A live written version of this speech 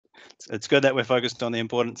It's good that we're focused on the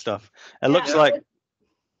important stuff. It looks like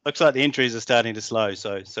the entries are starting to slow,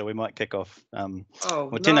 so we might kick off. No.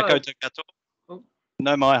 Tēnā koutou katoa.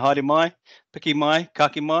 No mai, haere mai, piki mai,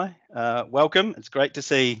 kaki mai. Welcome. It's great to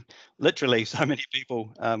see literally so many people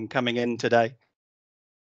coming in today.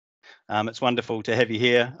 It's wonderful to have you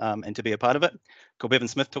here and to be a part of it. Ko Bevan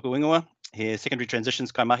Smith toku ingoa, he Secondary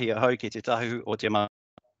Transitions kaimahi ahau ki te tahu o te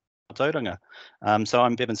tauranga. So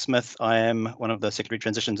I'm Bevan Smith. I am one of the Secondary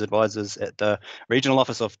Transitions Advisors at the Regional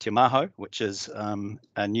Office of Te Maho, which is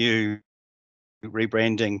a new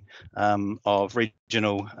rebranding of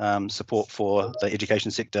regional support for the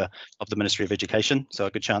education sector of the Ministry of Education. So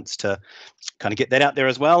a good chance to kind of get that out there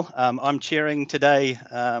as well. I'm chairing today.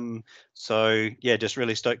 So yeah, just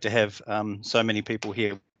really stoked to have so many people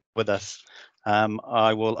here with us.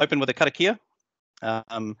 I will open with a karakia.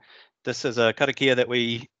 This is a karakia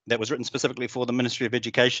that was written specifically for the Ministry of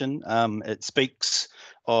Education. It speaks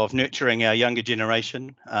of nurturing our younger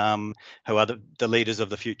generation, who are the leaders of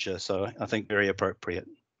the future. So I think very appropriate.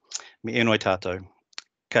 Me enoi tātou.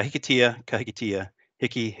 Ka hikitia,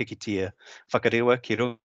 hiki hikitia, whakarewa ki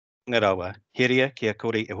rungarawa, heria kia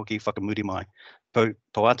kore e hoki whakamuri mai.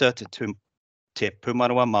 Poata te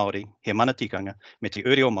pumarawa Māori, he mana tikanga, me te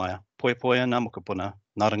uri o maia, poepoea nā mokopuna,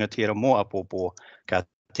 nā rangatira mō apōpō, ka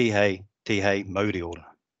tihei mauri ora.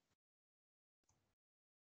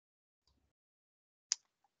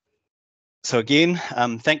 So again,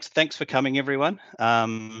 thanks for coming, everyone.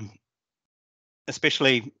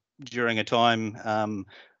 Especially during a time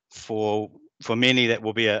for many that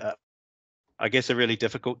will be I guess a really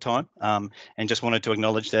difficult time, and just wanted to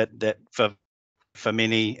acknowledge that for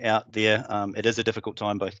many out there, it is a difficult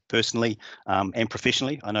time, both personally and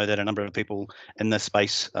professionally. I know that a number of people in this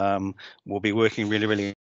space will be working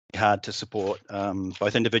really hard to support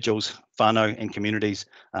both individuals, whānau and communities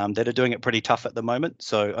that are doing it pretty tough at the moment.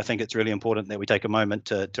 So I think it's really important that we take a moment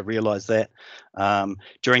to realise that.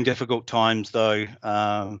 During difficult times, though,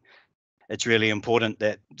 it's really important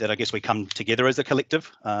that I guess we come together as a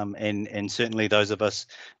collective, and certainly those of us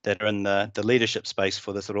that are in the leadership space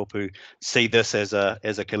for this rōpū see this as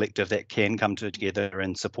a collective that can come together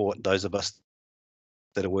and support those of us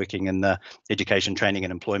that are working in the education, training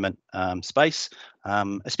and employment space,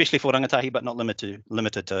 especially for rangatahi, but not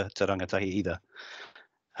limited to rangatahi either.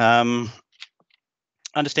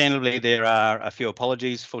 Understandably, there are a few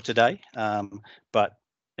apologies for today, but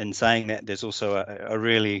in saying that, there's also a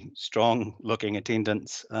really strong looking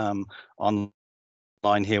attendance online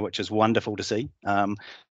here, which is wonderful to see.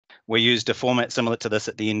 We used a format similar to this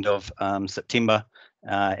at the end of September.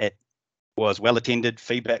 It was well attended,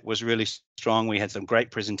 feedback was really strong. We had some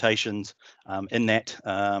great presentations in that,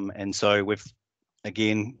 and so we've,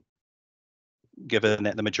 again, given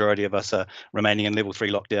that the majority of us are remaining in level 3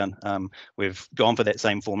 lockdown, we've gone for that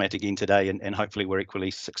same format again today, and hopefully we're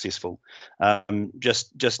equally successful.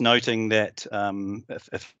 Just noting that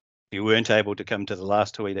if you weren't able to come to the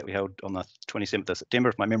last hui that we held on the 27th of September,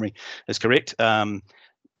 if my memory is correct,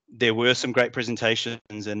 there were some great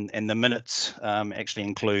presentations, and the minutes actually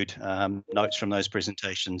include notes from those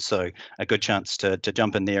presentations. So a good chance to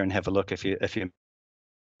jump in there and have a look if you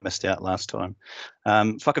missed out last time.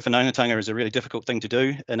 Whakawhanaungatanga is a really difficult thing to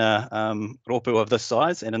do in a rōpū of this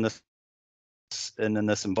size and in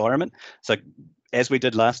this environment. So as we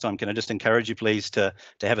did last time, can I just encourage you please to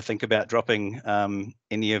have a think about dropping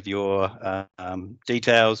any of your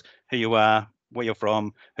details, who you are, where you're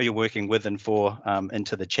from, who you're working with and for,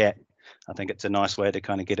 into the chat. I think it's a nice way to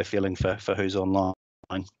kind of get a feeling for who's online.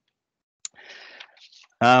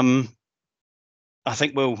 I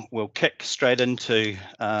think we'll kick straight into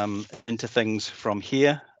things from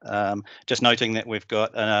here. Just noting that we've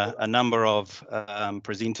got a number of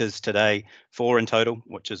presenters today, 4 in total,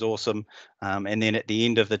 which is awesome. And then at the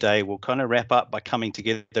end of the day, we'll kind of wrap up by coming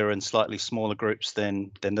together in slightly smaller groups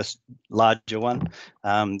than this larger one.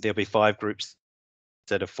 There'll be 5 groups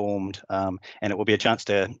that are formed, and it will be a chance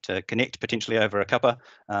to connect potentially over a cuppa,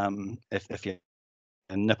 if you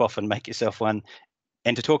nip off and make yourself one,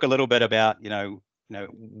 and to talk a little bit about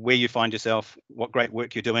where you find yourself, what great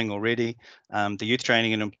work you're doing already. The youth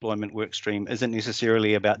training and employment work stream isn't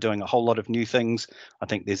necessarily about doing a whole lot of new things. I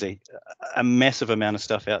think there's a massive amount of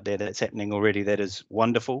stuff out there that's happening already that is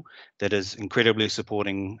wonderful, that is incredibly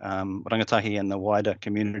supporting rangatahi and the wider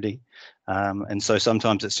community. And so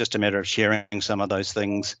sometimes it's just a matter of sharing some of those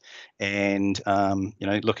things and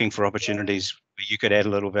looking for opportunities where you could add a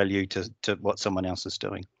little value to what someone else is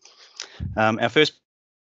doing. Our first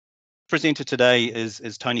presenter today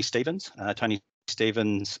is Tony Stevens. Tony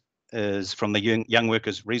Stevens is from the Young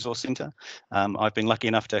Workers Resource Centre. I've been lucky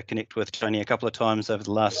enough to connect with Tony a couple of times over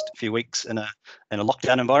the last few weeks in a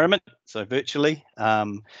lockdown environment, so virtually,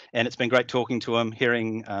 and it's been great talking to him,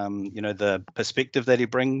 hearing the perspective that he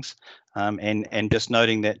brings, and just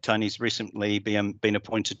noting that Tony's recently been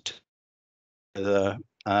appointed to the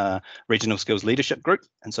Regional Skills Leadership Group,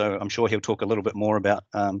 and so I'm sure he'll talk a little bit more about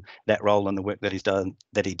that role and the work that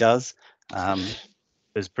he does.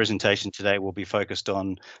 His presentation today will be focused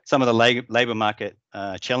on some of the labour market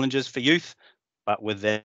challenges for youth, but with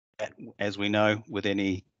that, as we know, with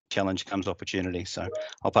any challenge comes opportunity. So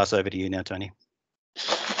I'll pass over to you now, Tony.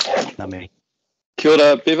 Nami. Kia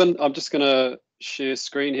ora, Bevan. I'm just going to share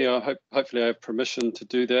screen here. Hopefully I have permission to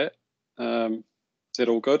do that. Is that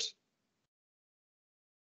all good?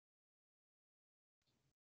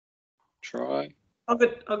 Try. All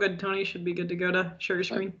good. Tony should be good to go to share your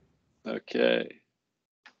screen. Okay.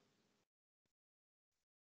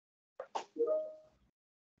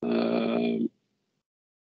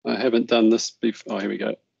 I haven't done this before. Oh, here we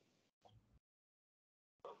go.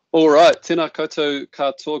 All right, tēnā koutou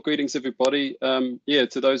katoa. Greetings, everybody. Yeah,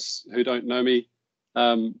 to those who don't know me,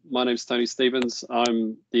 my name's Tony Stevens.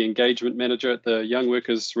 I'm the engagement manager at the Young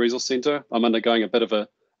Workers Resource Centre. I'm undergoing a bit of a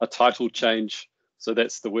title change, so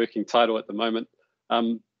that's the working title at the moment.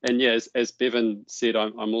 And yeah, as Bevan said,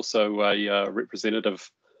 I'm also a representative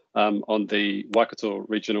on the Waikato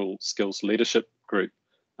Regional Skills Leadership Group,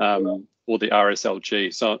 or the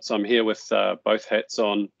RSLG. So I'm here with both hats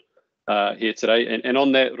on here today. And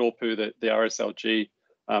on that rōpū, the RSLG,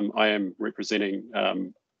 I am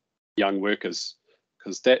representing young workers,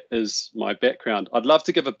 because that is my background. I'd love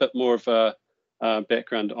to give a bit more of a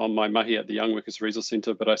background on my mahi at the Young Workers Resource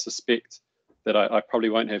Centre, but I suspect that I probably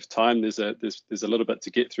won't have time. There's a little bit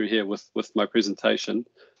to get through here with my presentation.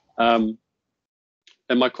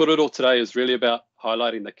 And my korero today is really about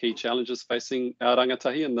highlighting the key challenges facing our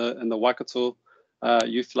rangatahi in the Waikato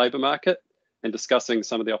youth labour market, and discussing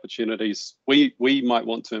some of the opportunities we might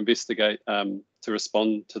want to investigate to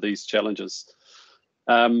respond to these challenges.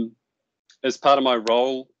 As part of my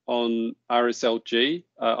role on RSLG,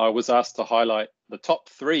 I was asked to highlight the top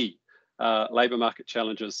 3 labour market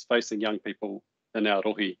challenges facing young people in our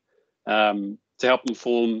rohi, to help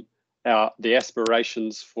inform the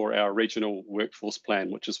aspirations for our regional workforce plan,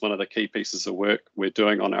 which is one of the key pieces of work we're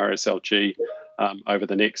doing on RSLG over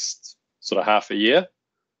the next sort of half a year.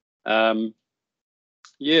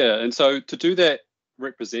 Yeah, and so to do that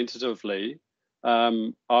representatively,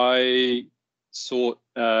 I sought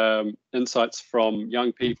insights from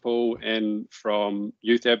young people and from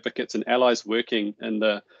youth advocates and allies working in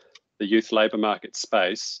the youth labour market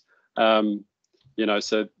space. So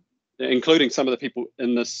including some of the people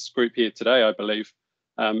in this group here today, I believe.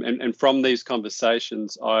 And from these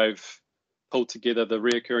conversations, I've pulled together the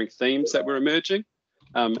reoccurring themes that were emerging.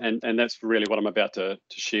 And that's really what I'm about to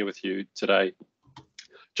share with you today.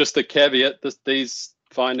 Just a caveat, these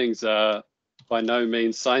findings are by no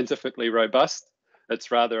means scientifically robust. It's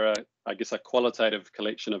rather, I guess, a qualitative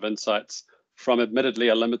collection of insights from admittedly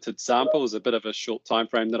a limited sample. It's a bit of a short time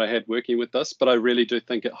frame that I had working with this, but I really do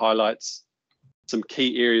think it highlights some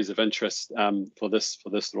key areas of interest for this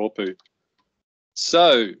rōpū.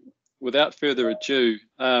 So, without further ado,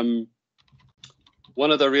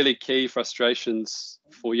 one of the really key frustrations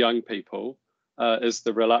for young people is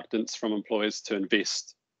the reluctance from employers to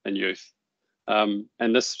invest in youth. And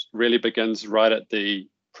this really begins right at the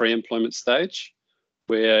pre-employment stage,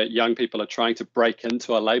 where young people are trying to break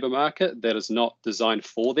into a labour market that is not designed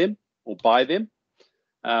for them or by them.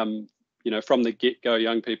 From the get-go,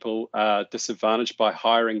 young people are disadvantaged by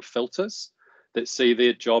hiring filters that see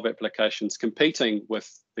their job applications competing with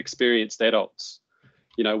experienced adults,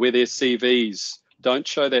 where their CVs don't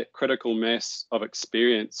show that critical mass of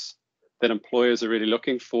experience that employers are really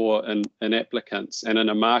looking for in applicants, and in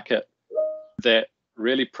a market that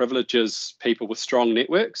really privileges people with strong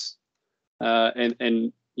networks.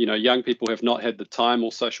 And young people have not had the time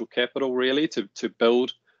or social capital really to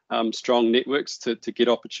build strong networks to get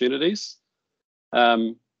opportunities.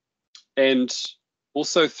 And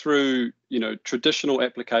also through, traditional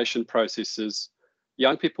application processes,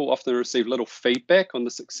 young people often receive little feedback on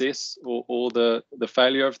the success or the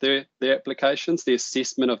failure of their applications. The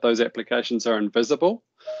assessment of those applications are invisible.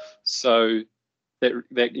 So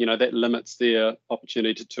that limits their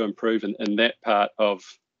opportunity to improve in that part of,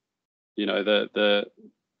 the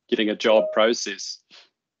getting a job process.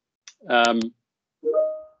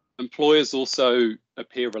 Employers also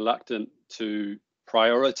appear reluctant to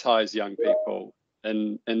prioritize young people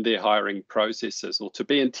in their hiring processes, or to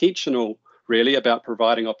be intentional really about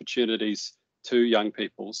providing opportunities to young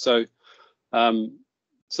people. So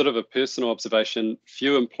sort of a personal observation,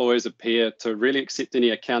 few employers appear to really accept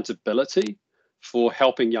any accountability for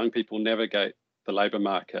helping young people navigate the labour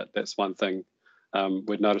market. That's one thing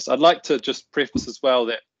we'd noticed. I'd like to just preface as well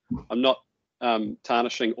that I'm not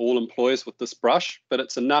tarnishing all employers with this brush, but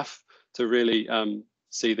it's enough to really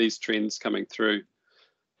see these trends coming through.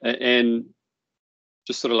 And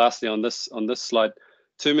just sort of lastly on this slide,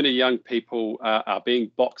 too many young people are being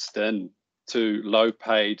boxed in to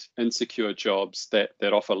low-paid, insecure jobs that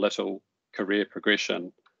offer little career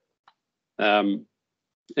progression.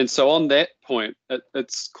 And so on that point,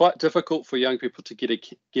 it's quite difficult for young people to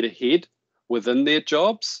get ahead within their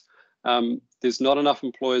jobs. There's not enough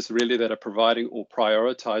employers really that are providing or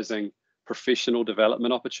prioritising professional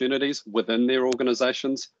development opportunities within their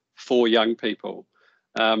organisations for young people.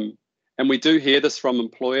 And we do hear this from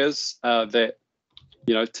employers that,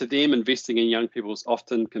 you know, to them, investing in young people is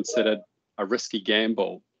often considered a risky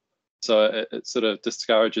gamble. So it sort of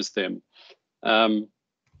discourages them. And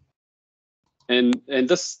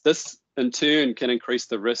this in turn can increase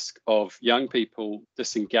the risk of young people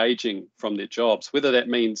disengaging from their jobs, whether that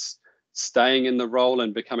means staying in the role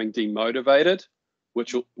and becoming demotivated,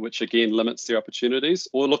 which again limits their opportunities,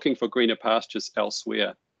 or looking for greener pastures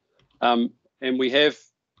elsewhere. And we have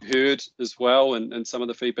heard as well, and some of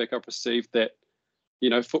the feedback I've received, that, you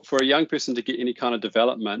know, for a young person to get any kind of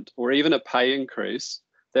development or even a pay increase,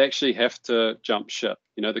 they actually have to jump ship.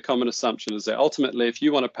 You know, the common assumption is that ultimately, if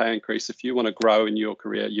you want a pay increase, if you want to grow in your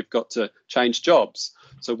career, you've got to change jobs.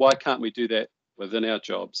 So why can't we do that within our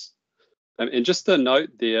jobs? And just a note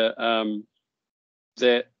there, that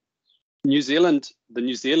the New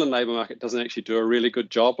Zealand labour market doesn't actually do a really good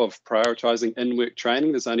job of prioritising in-work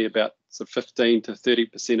training. There's only about 15 to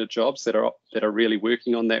 30% of jobs that are really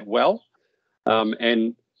working on that well.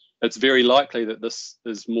 And it's very likely that this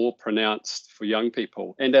is more pronounced for young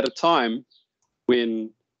people, and at a time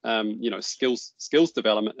when you know, skills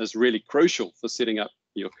development is really crucial for setting up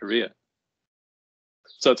your career.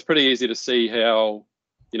 So it's pretty easy to see how,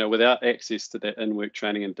 you know, without access to that in-work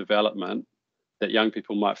training and development, that young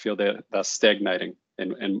people might feel they're stagnating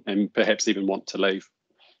and perhaps even want to leave.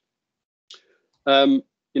 You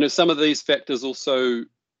know, some of these factors also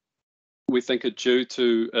we think are due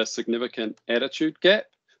to a significant attitude gap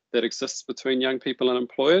that exists between young people and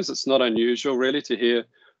employers. It's not unusual really to hear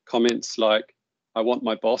comments like, I want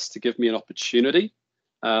my boss to give me an opportunity.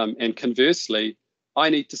 And conversely, I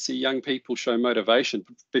need to see young people show motivation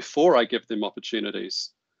before I give them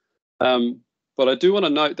opportunities. But I do want to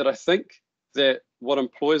note that I think that what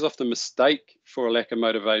employers often mistake for a lack of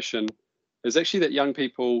motivation is actually that young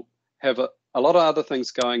people have a lot of other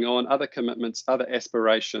things going on, other commitments, other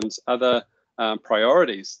aspirations, other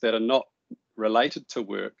priorities that are not related to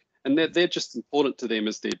work, and they're just important to them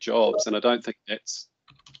as their jobs. And I don't think that's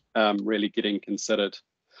really getting considered.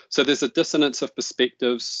 So there's a dissonance of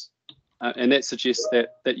perspectives, and that suggests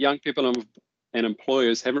that young people and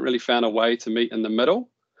employers haven't really found a way to meet in the middle.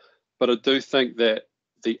 But I do think that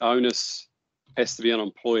the onus has to be on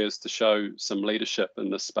employers to show some leadership in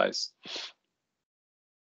this space.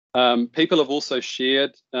 People have also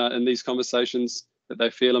shared in these conversations that they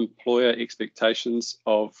feel employer expectations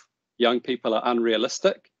of young people are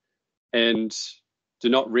unrealistic and do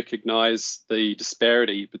not recognise the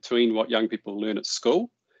disparity between what young people learn at school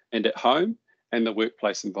and at home and the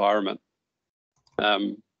workplace environment.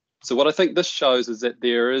 So what I think this shows is that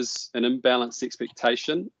there is an imbalanced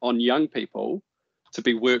expectation on young people to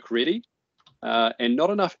be work ready, and not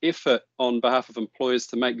enough effort on behalf of employers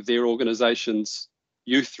to make their organisations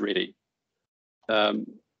youth ready.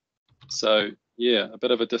 So yeah, a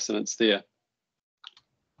bit of a dissonance there.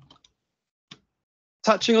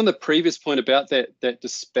 Touching on the previous point about that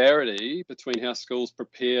disparity between how schools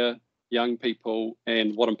prepare young people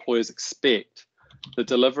and what employers expect, the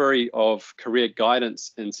delivery of career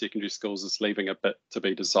guidance in secondary schools is leaving a bit to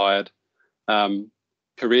be desired.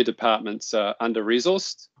 Career departments are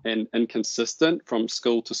under-resourced and inconsistent from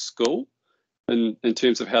school to school in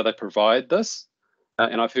terms of how they provide this.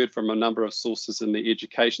 And I've heard from a number of sources in the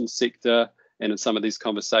education sector and in some of these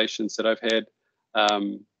conversations that I've had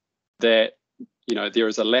that, you know, there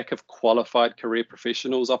is a lack of qualified career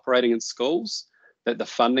professionals operating in schools, that the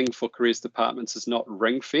funding for careers departments is not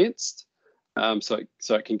ring-fenced. So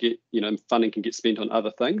it can get, you know, funding can get spent on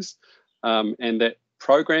other things, and that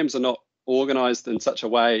programs are not organised in such a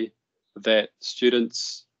way that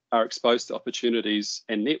students are exposed to opportunities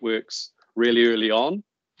and networks really early on.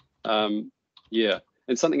 Yeah,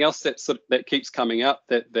 and something else that keeps coming up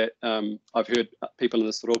that I've heard people in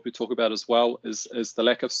this group talk about as well is the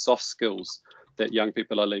lack of soft skills that young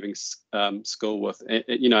people are leaving school with.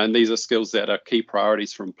 You know, and these are skills that are key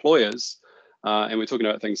priorities for employers, And we're talking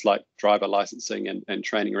about things like driver licensing and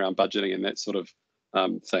training around budgeting and that sort of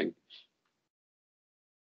thing.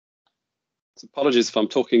 So apologies if I'm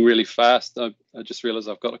talking really fast. I just realized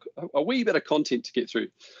I've got a wee bit of content to get through.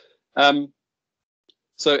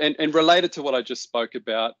 So, and related to what I just spoke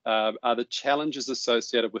about are the challenges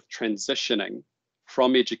associated with transitioning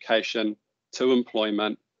from education to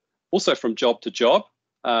employment, also from job to job.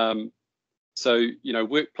 So, you know,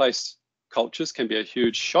 workplace cultures can be a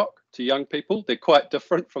huge shock to young people. They're quite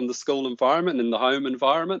different from the school environment and the home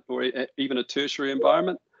environment, or even a tertiary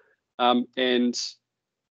environment. And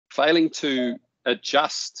failing to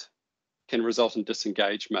adjust can result in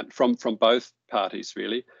disengagement from both parties,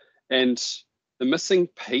 really. And the missing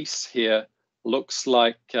piece here looks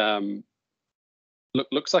like it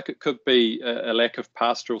could be a lack of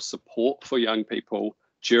pastoral support for young people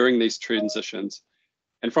during these transitions.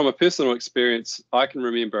 And from a personal experience, I can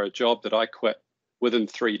remember a job that I quit within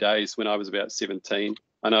 3 days when I was about 17.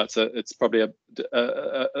 I know it's probably a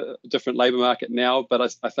different labour market now,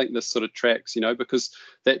 but I think this sort of tracks, you know, because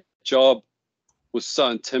that job was so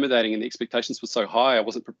intimidating and the expectations were so high, I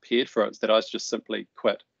wasn't prepared for it, that I just simply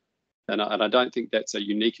quit. And I don't think that's a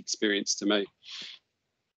unique experience to me.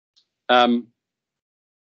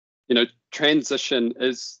 You know, transition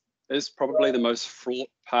is probably the most fraught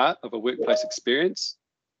part of a workplace experience.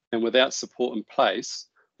 And without support in place,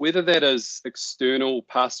 whether that is external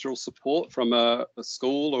pastoral support from a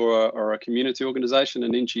school or a community organisation,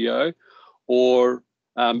 an NGO, or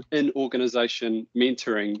in-organisation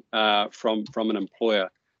mentoring from an employer,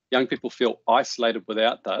 young people feel isolated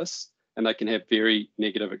without this, and they can have very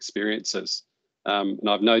negative experiences. And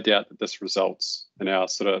I've no doubt that this results in our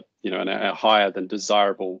sort of, you know, in our higher than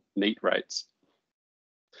desirable NEET rates.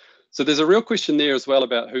 So there's a real question there as well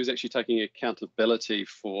about who's actually taking accountability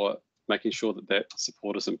for making sure that that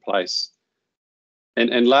support is in place.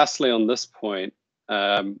 And lastly, on this point,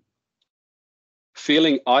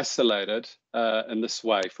 feeling isolated in this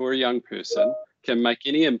way for a young person can make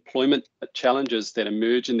any employment challenges that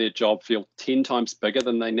emerge in their job feel 10 times bigger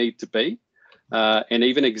than they need to be, and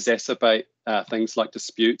even exacerbate things like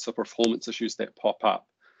disputes or performance issues that pop up.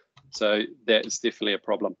 So that is definitely a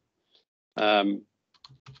problem.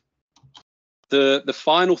 The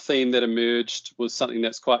final theme that emerged was something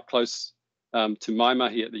that's quite close to my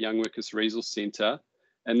mahi at the Young Workers Resource Centre,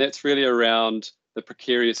 and that's really around the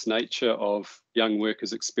precarious nature of young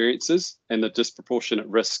workers' experiences and the disproportionate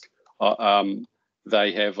risk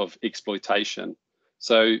they have of exploitation.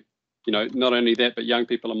 So, you know, not only that, but young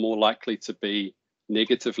people are more likely to be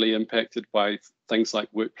negatively impacted by things like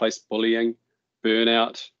workplace bullying,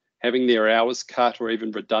 burnout, having their hours cut, or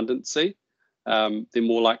even redundancy. They're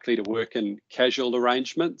more likely to work in casual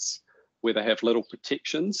arrangements where they have little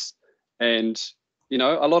protections. And, you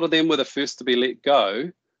know, a lot of them were the first to be let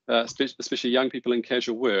go, especially young people in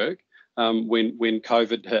casual work, when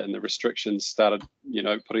COVID hit and the restrictions started, you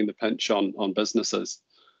know, putting the pinch on businesses.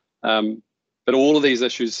 But all of these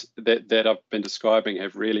issues that I've been describing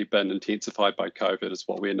have really been intensified by COVID, is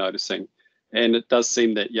what we're noticing. And it does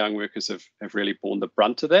seem that young workers have really borne the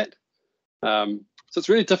brunt of that. So it's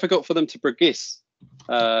really difficult for them to progress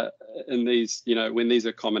in these, you know, when these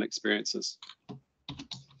are common experiences.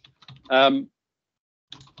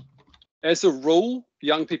 As a rule,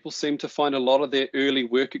 young people seem to find a lot of their early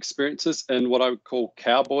work experiences in what I would call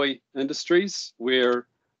cowboy industries, where,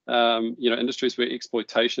 you know, industries where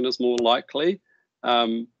exploitation is more likely.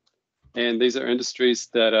 And these are industries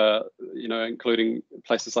that are, you know, including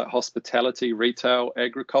places like hospitality, retail,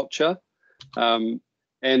 agriculture. And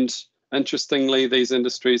interestingly, these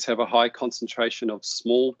industries have a high concentration of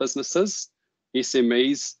small businesses.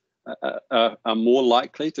 SMEs are more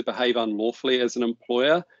likely to behave unlawfully as an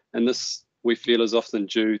employer. And this, we feel, is often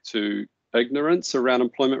due to ignorance around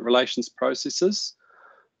employment relations processes.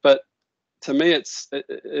 But to me, it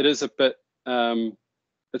is a bit,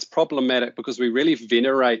 it's problematic because we really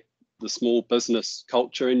venerate the small business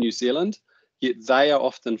culture in New Zealand, yet they are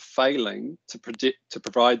often failing to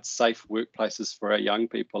provide safe workplaces for our young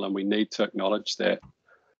people, and we need to acknowledge that.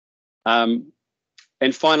 And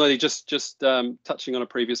finally, just touching on a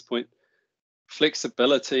previous point,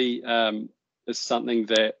 flexibility is something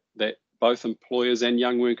that both employers and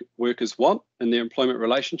young workers want in their employment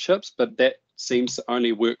relationships, but that seems to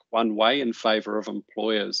only work one way in favour of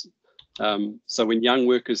employers. So when young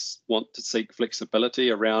workers want to seek flexibility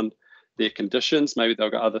around their conditions, maybe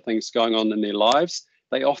they've got other things going on in their lives,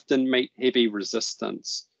 they often meet heavy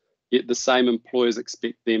resistance. Yet the same employers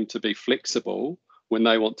expect them to be flexible when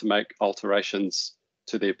they want to make alterations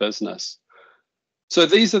to their business. So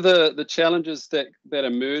these are the challenges that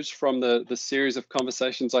emerged from the series of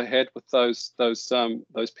conversations I had with those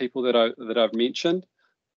people that I've mentioned.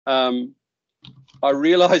 I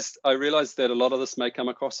realized that a lot of this may come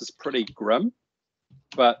across as pretty grim,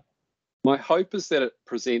 but my hope is that it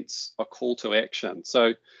presents a call to action.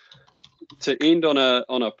 So to end on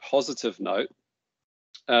a positive note,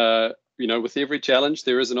 with every challenge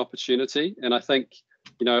there is an opportunity, and I think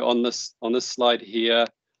on this slide here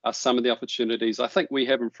are some of the opportunities I think we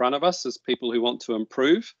have in front of us as people who want to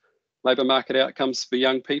improve labour market outcomes for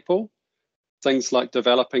young people. Things like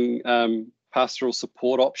developing pastoral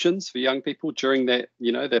support options for young people during that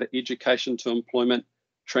that education to employment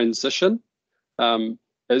transition.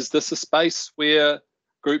 Is this a space where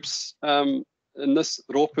groups in this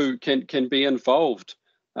rōpū can be involved?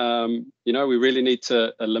 We really need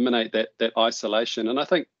to eliminate that isolation, and I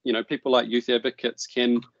think people like youth advocates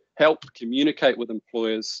can help communicate with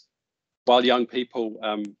employers while young people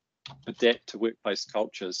adapt to workplace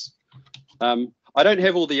cultures. I don't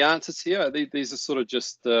have all the answers here. These are sort of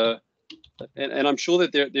just and I'm sure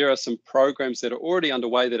that there are some programs that are already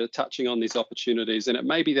underway that are touching on these opportunities, and it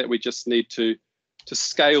may be that we just need to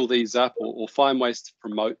scale these up or find ways to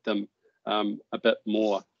promote them a bit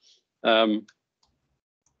more.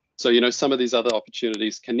 So, some of these other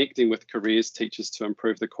opportunities, connecting with careers teachers to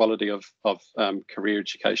improve the quality of career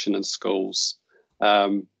education in schools,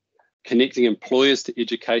 connecting employers to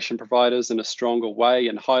education providers in a stronger way,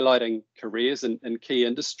 and highlighting careers in key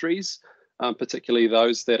industries, particularly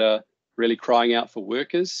those that are really crying out for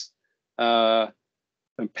workers,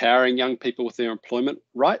 empowering young people with their employment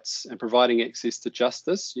rights and providing access to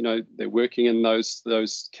justice. They're working in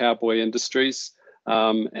those cowboy industries,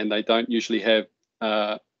 and they don't usually have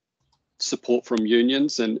support from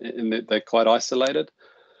unions, and they're quite isolated.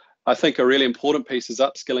 I think a really important piece is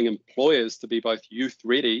upskilling employers to be both youth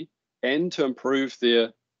ready and to improve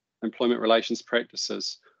their employment relations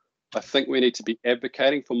practices. I think we need to be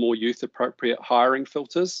advocating for more youth appropriate hiring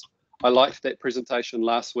filters. I liked that presentation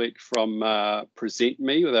last week from Present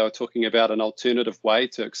Me, where they were talking about an alternative way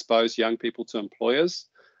to expose young people to employers.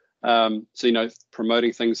 So,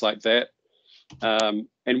 promoting things like that. And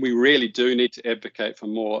we really do need to advocate for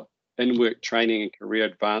more in-work training and career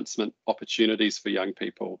advancement opportunities for young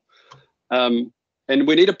people. And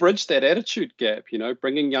we need to bridge that attitude gap,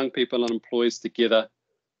 bringing young people and employers together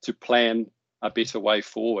to plan a better way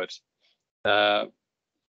forward.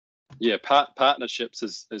 Partnerships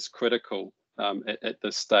is critical at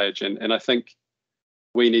this stage. And I think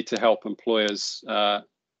we need to help employers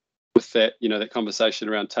with that, that conversation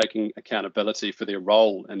around taking accountability for their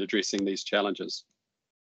role in addressing these challenges.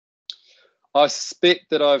 I suspect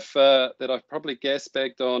that I've probably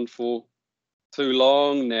gas-bagged on for too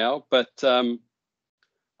long now, but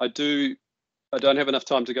I don't have enough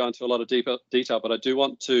time to go into a lot of detail, but I do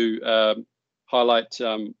want to highlight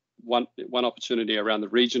one opportunity around the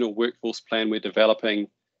regional workforce plan we're developing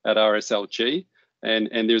at RSLG,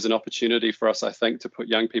 and there's an opportunity for us, I think, to put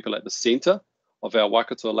young people at the centre of our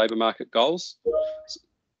Waikato labour market goals.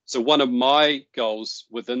 So one of my goals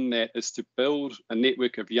within that is to build a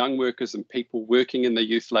network of young workers and people working in the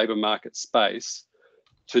youth labour market space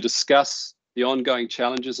to discuss the ongoing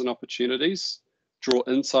challenges and opportunities, draw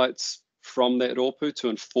insights from that rōpū to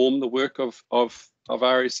inform the work of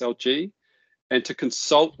RSLG, and to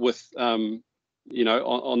consult with, on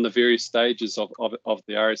the various stages of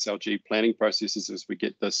the RSLG planning processes as we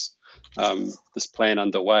get this plan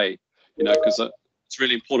underway. Because it's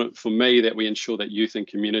really important for me that we ensure that youth and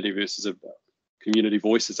community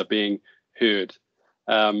voices are being heard.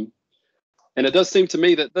 And it does seem to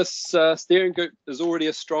me that this steering group is already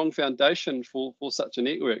a strong foundation for such a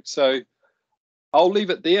network. So I'll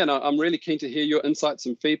leave it there, and I'm really keen to hear your insights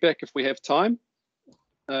and feedback if we have time.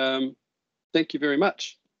 Thank you very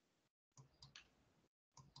much.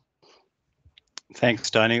 Thanks,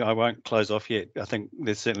 Tony. I won't close off yet. I think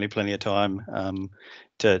there's certainly plenty of time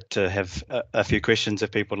to have a few questions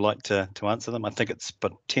if people would like to answer them. I think it's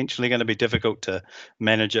potentially going to be difficult to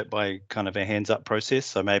manage it by kind of a hands-up process.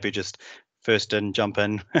 So maybe just first in, jump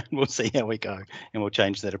in, and we'll see how we go. And we'll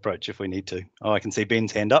change that approach if we need to. Oh, I can see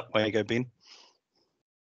Ben's hand up. Way you go, Ben.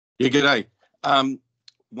 Yeah, g'day.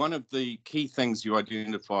 One of the key things you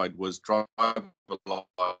identified was driver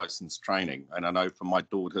license training. And I know from my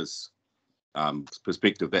daughter's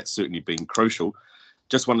perspective, that's certainly been crucial.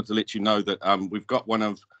 Just wanted to let you know that we've got one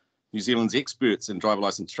of New Zealand's experts in driver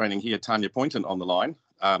license training here, Tanya Poynton, on the line.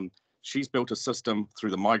 She's built a system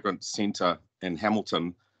through the Migrant Centre in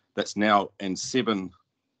Hamilton that's now in 7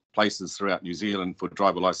 places throughout New Zealand for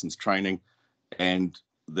driver license training, and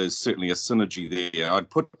there's certainly a synergy there. I'd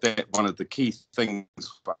put that one of the key things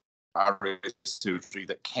for RS territory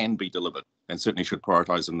that can be delivered and certainly should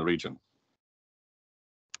prioritise in the region.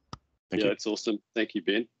 Thank you. That's awesome. Thank you,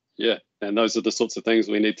 Ben. Yeah, and those are the sorts of things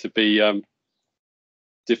we need to be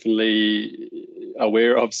definitely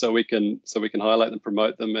aware of, so we can highlight them,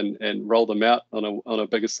 promote them, and roll them out on a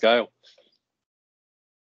bigger scale.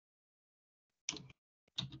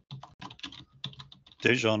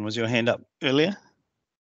 Dujon, was your hand up earlier?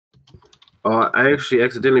 I actually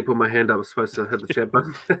accidentally put my hand up. I was supposed to hit the chat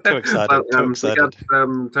button. Too excited. But, too excited.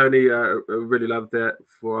 Tony, really love that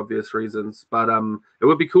for obvious reasons. But it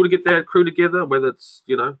would be cool to get that crew together, whether it's,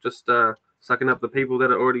 just sucking up the people that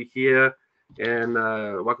are already here and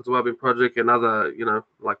Waikato Wellbeing Project and other,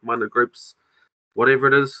 like-minded groups, whatever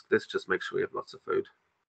it is. Let's just make sure we have lots of food.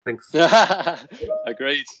 Thanks.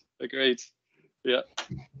 Agreed. Yeah.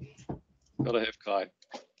 Gotta have Kai.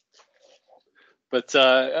 But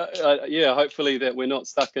yeah, hopefully that we're not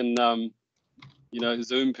stuck in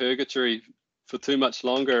Zoom purgatory for too much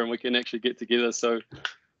longer, and we can actually get together, so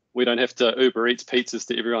we don't have to Uber Eats pizzas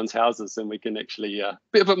to everyone's houses, and we can actually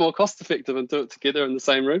be a bit more cost effective and do it together in the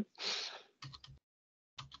same room.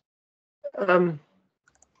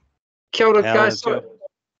 Kia ora, guys. Where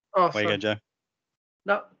you Sorry. go, Joe?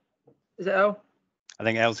 No, is it Al? I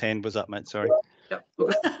think Al's hand was up, mate. Sorry. Yep.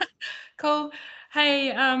 Cool.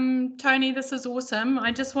 Hey, Tony, this is awesome.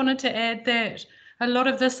 I just wanted to add that a lot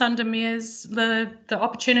of this under Mayor's, the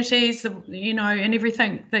opportunities, and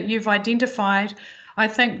everything that you've identified, I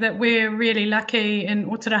think that we're really lucky in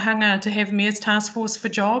Otorohanga to have Mayor's Task Force for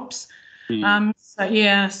Jobs.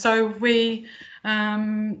 So we,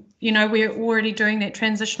 we're already doing that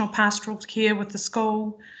transitional pastoral care with the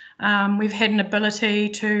school. We've had an ability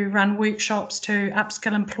to run workshops to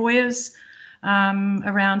upskill employers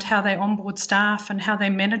around how they onboard staff and how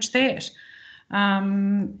they manage that.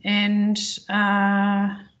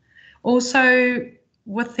 Also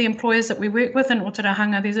with the employers that we work with in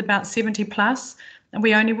Otorohanga, there's about 70 plus, and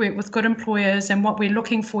we only work with good employers, and what we're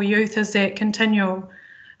looking for youth is that continual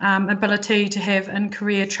ability to have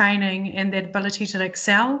in-career training and that ability to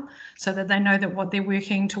excel so that they know that what they're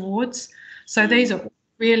working towards. So these are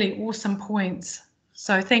really awesome points.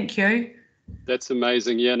 So thank you. That's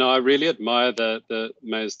amazing. Yeah, no, I really admire the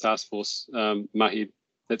Mayor's Task Force mahi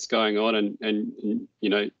that's going on, and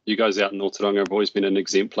you guys out in Otorohanga have always been an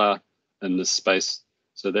exemplar in this space.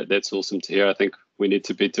 So that's awesome to hear. I think we need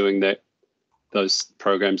to be doing those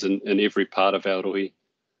programs in every part of Aotearoa.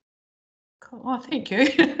 Cool. Oh, thank you.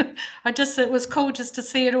 It was cool just to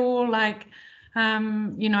see it all, like,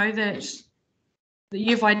 that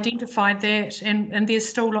you've identified that, and there's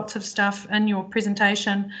still lots of stuff in your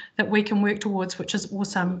presentation that we can work towards, which is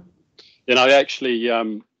awesome. And I actually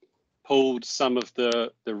pulled some of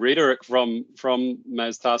the rhetoric from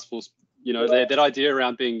Mayor's Task Force. That idea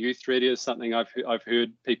around being youth ready is something I've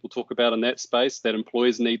heard people talk about in that space, that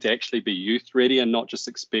employers need to actually be youth ready and not just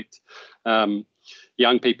expect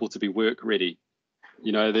young people to be work ready.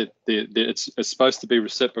 That it's supposed to be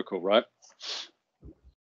reciprocal, right?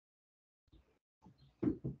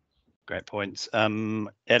 Great points. Adam,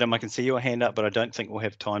 I can see your hand up, but I don't think we'll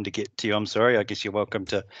have time to get to you. I'm sorry. I guess you're welcome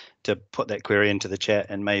to put that query into the chat,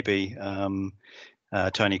 and maybe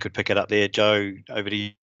Tony could pick it up there. Joe, over to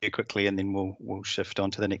you quickly, and then we'll shift on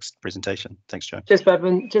to the next presentation. Thanks, Joe. Cheers,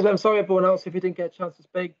 Badman. Cheers, I'm sorry everyone else if you didn't get a chance to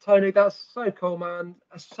speak. Tony, that's so cool, man.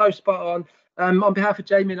 That's so spot on. On behalf of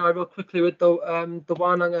Jamie and I, real quickly, with the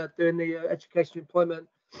Wānanga doing the education employment,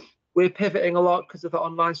 we're pivoting a lot because of the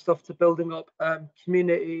online stuff to building up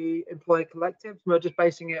community employee collectives. We're just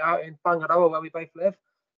basing it out in Whangaroa, where we both live.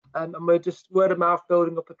 And we're just word of mouth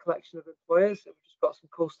building up a collection of employers. We've just got some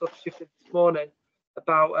cool stuff shifted this morning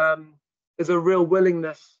about there's a real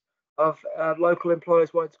willingness of local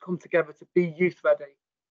employers wanting to come together to be youth ready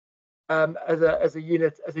as a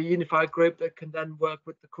unit, as a unified group that can then work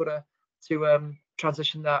with the kura to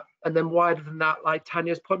transition that. And then wider than that, like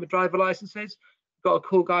Tanya's point with driver licenses, got a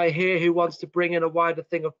cool guy here who wants to bring in a wider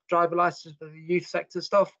thing of driver licenses for the youth sector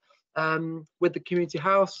stuff with the community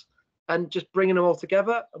house and just bringing them all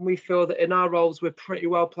together. And we feel that in our roles, we're pretty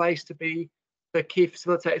well placed to be the key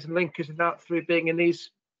facilitators and linkers in that, through being in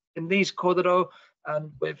these korero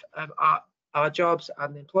and with our jobs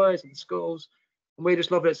and the employers and the schools. And we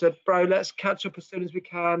just love it. So, bro, let's catch up as soon as we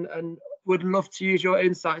can, and would love to use your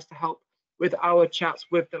insights to help with our chats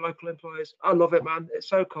with the local employers. I love it, man. It's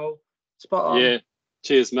so cool. Spot on. Yeah.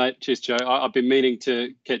 Cheers, mate. Cheers, Joe. I've been meaning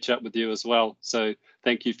to catch up with you as well. So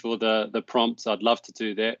thank you for the prompts. I'd love to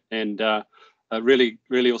do that. And really,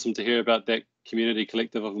 really awesome to hear about that community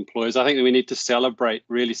collective of employers. I think that we need to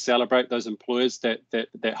really celebrate those employers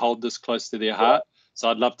that hold this close to their heart. So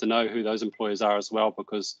I'd love to know who those employers are as well,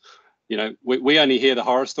 because we only hear the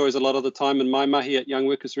horror stories a lot of the time in my mahi at Young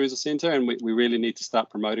Workers Resource Centre, and we really need to start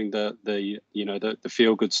promoting the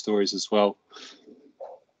feel good stories as well.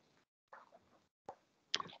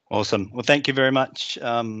 Awesome. Well, thank you very much,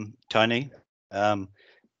 Tony.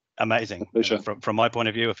 Amazing. From my point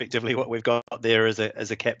of view, effectively what we've got there is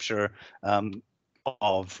a capture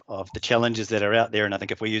of the challenges that are out there, and I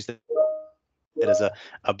think if we use that as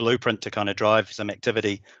a blueprint to kind of drive some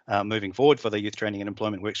activity moving forward for the youth training and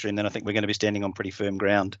employment workstream, then I think we're going to be standing on pretty firm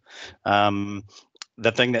ground.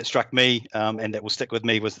 The thing that struck me and that will stick with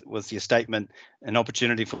me was your statement, an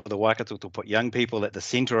opportunity for the Waikato to put young people at the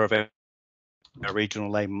centre of our regional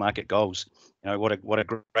labour market goals. What a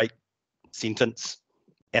great sentence,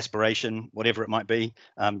 aspiration, whatever it might be.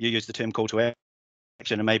 You use the term call to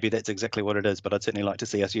action, and maybe that's exactly what it is, but I'd certainly like to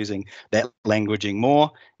see us using that languaging more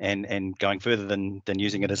and going further than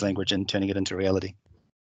using it as language and turning it into reality.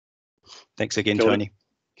 Thanks again, Tony.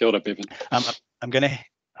 Kia ora, Bevan. I'm going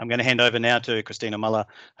to hand over now to Christina Muller,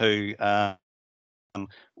 who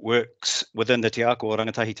works within the Te Ako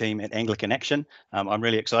Rangatahi team at Anglican Action. I'm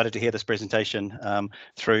really excited to hear this presentation.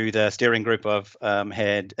 Through the steering group, I've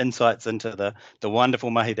had insights into the wonderful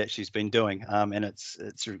mahi that she's been doing, and it's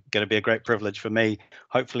going to be a great privilege for me,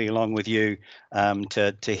 hopefully along with you,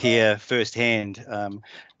 to hear firsthand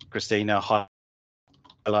Christina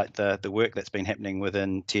highlight the work that's been happening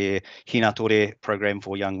within Te Hinatore program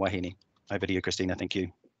for young wahine. Over to you, Christina. Thank you.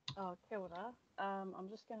 Oh, kia ora. I'm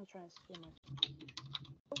just going to try and share my.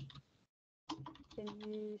 Can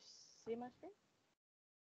you see my screen?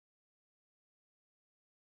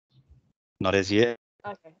 Not as yet.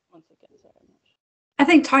 Okay, 1 second. Sorry. I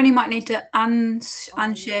think Tony might need to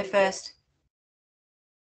unshare first.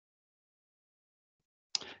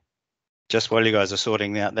 Just while you guys are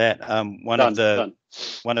sorting out that, one of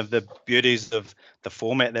the beauties of the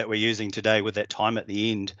format that we're using today with that time at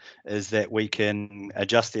the end is that we can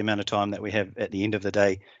adjust the amount of time that we have at the end of the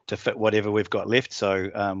day to fit whatever we've got left. So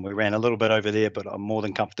we ran a little bit over there, but I'm more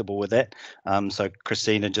than comfortable with that. So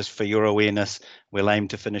Christina, just for your awareness, we'll aim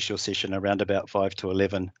to finish your session around about 5 to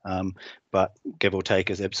 11, but give or take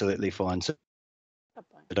is absolutely fine. So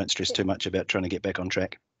don't stress too much about trying to get back on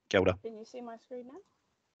track. Kia ora. Can you see my screen now?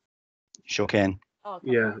 Sure can. Oh,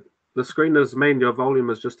 okay. Yeah, the screen is mean. Your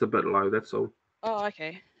volume is just a bit low. That's all. Oh,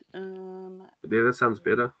 okay. Yeah, that sounds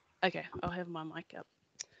better. Okay, I'll have my mic up.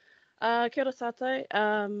 Kia ora tātou.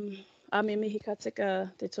 A me mihi ka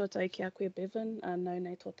tika te tuatai ki a koe Bevan, nau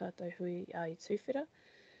nei tō tātou hui I tūwhera.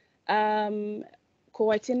 Ko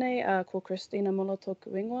wai tēnei, ko Christina Muller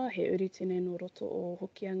tōku ingoa, he uri tēnei no roto o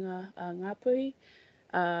hokianga Ngāpuhi,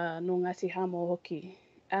 no Ngāti Hamo hoki.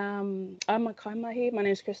 I'm a kaimahi. My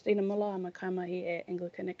name is Christina Muller. I'm a kaimahi at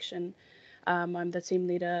Anglican Action. I'm the team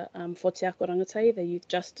leader for Te Ako Rangatahi, the Youth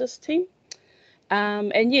Justice team.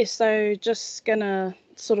 And yes, so just gonna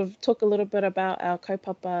sort of talk a little bit about our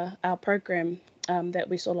kaupapa, our program that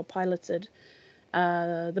we sort of piloted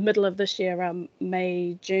the middle of this year, around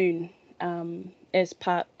May, June, as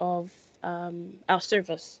part of our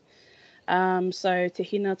service. So Te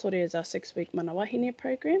Hinatore is our 6-week manawahine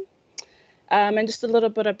program. And just a little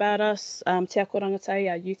bit about us, Te Ako Rangatahi,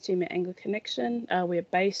 our youth team at Anglican Action. We're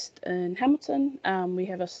based in Hamilton. We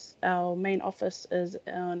have our main office is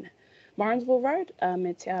on Morrinsville Road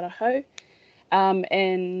at Te Araho.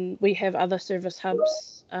 And we have other service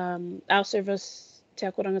hubs. Our service, Te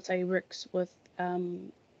Ako Rangatahi, works with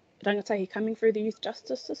rangatahi coming through the youth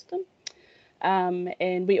justice system.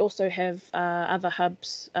 And we also have other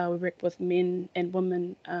hubs. We work with men and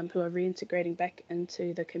women who are reintegrating back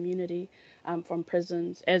into the community from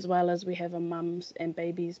prisons, as well as we have a mums and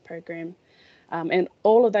babies program. And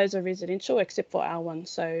all of those are residential except for our one.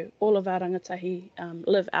 So all of our rangatahi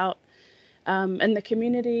live out in the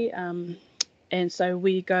community. And so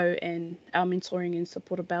we go, and our mentoring and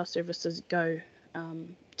support of our services go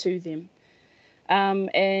to them.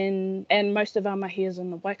 And most of our mahi is in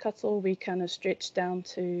the Waikato. We kind of stretch down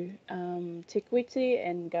to Te Kuiti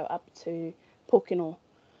and go up to Pōkeno.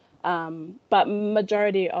 But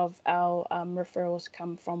majority of our referrals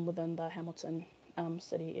come from within the Hamilton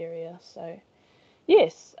city area. So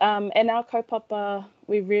yes, and our kaupapa,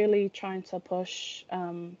 we're really trying to push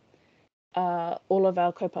all of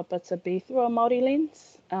our kaupapa to be through a Māori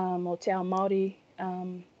lens, or te ao Māori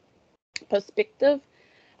perspective.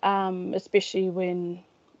 Especially when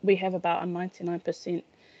we have about a 99%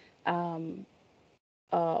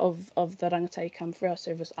 of the rangatahi come through our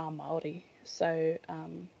service are Māori. So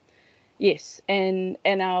yes, and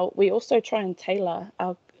we also try and tailor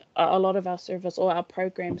a lot of our service or our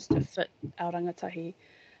programs to fit our rangatahi,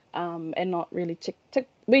 and not really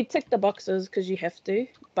we tick the boxes because you have to,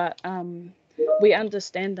 but we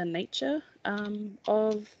understand the nature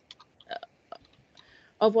of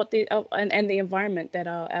what and the environment that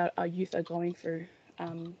our youth are going through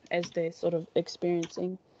as they're sort of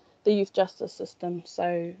experiencing the youth justice system.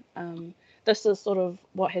 So this is sort of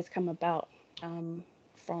what has come about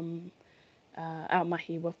from our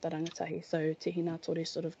mahi with the rangatahi. So Te Hina Tore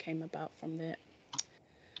sort of came about from that.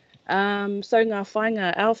 So ngā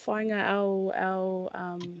whainga,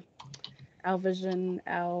 our vision,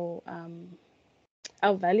 our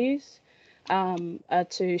values are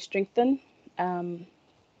to strengthen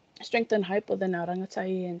hope within our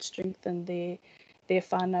rangatahi and strengthen their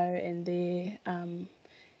whānau and their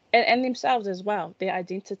and themselves as well, their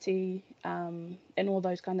identity and all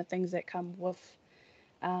those kind of things that come with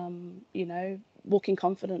you know, walking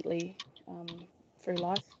confidently through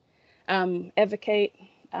life. Advocate.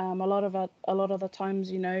 A lot of the times,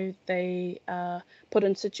 you know, they put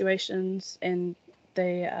in situations and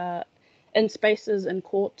they are in spaces in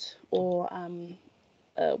court or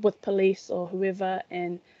with police or whoever,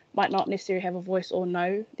 and might not necessarily have a voice or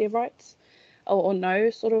know their rights or know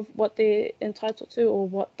sort of what they're entitled to or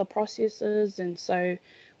what the process is. And so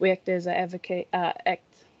we act as an advocate, as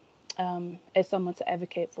someone to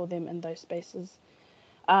advocate for them in those spaces.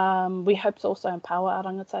 We hope to also empower our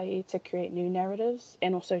rangatahi to create new narratives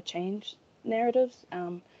and also change narratives,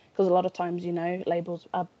 because a lot of times, you know, labels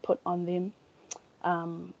are put on them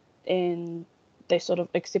and they sort of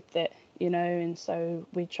accept that, you know, and so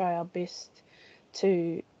we try our best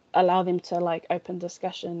to allow them to like open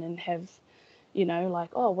discussion and have, you know,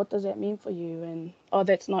 like, oh, what does that mean for you? And oh,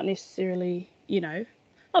 that's not necessarily, you know,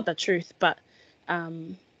 not the truth, but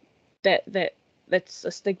that's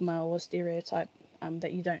a stigma or a stereotype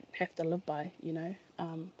that you don't have to live by, you know,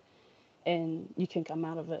 and you can come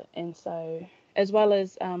out of it. And so, as well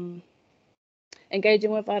as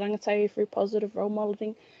engaging with our rangatahi through positive role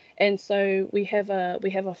modeling, and so we have a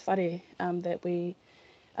whare that we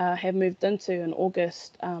have moved into in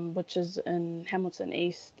August, which is in Hamilton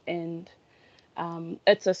East, and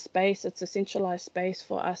it's a centralized space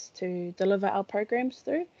for us to deliver our programs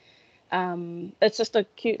through. It's just a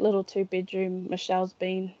cute little 2-bedroom. Michelle's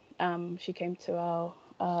been, she came to our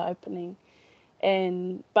opening,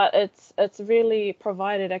 but it's really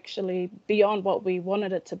provided actually beyond what we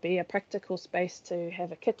wanted it to be, a practical space to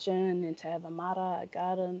have a kitchen and to have a mara, a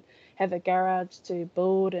garden, have a garage to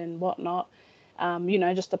build and whatnot. You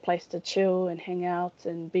know, just a place to chill and hang out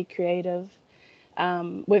and be creative.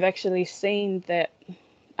 We've actually seen that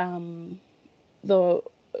the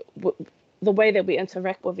way that we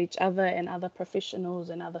interact with each other and other professionals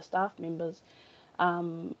and other staff members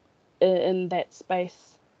in that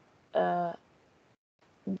space,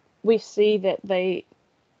 we see that they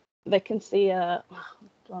can see what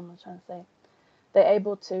am I trying to say? They're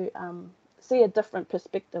able to see a different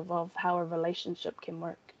perspective of how a relationship can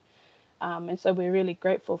work. And so we're really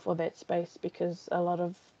grateful for that space, because a lot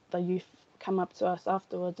of the youth come up to us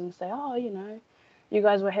afterwards and say, oh, you know, you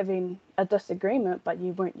guys were having a disagreement, but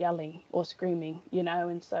you weren't yelling or screaming, you know,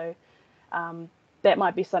 and so that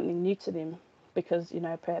might be something new to them, because, you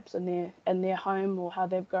know, perhaps in their home or how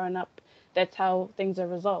they've grown up, that's how things are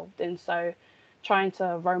resolved. And so trying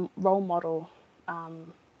to role model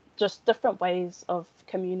just different ways of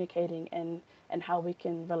communicating and how we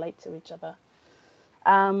can relate to each other.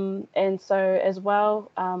 And so as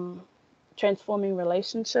well, transforming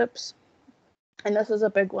relationships. And this is a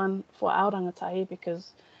big one for our rangatahi,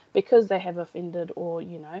 because they have offended or,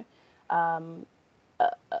 you know,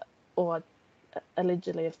 or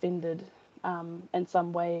allegedly offended in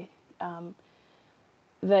some way.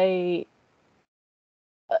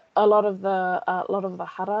 A lot of the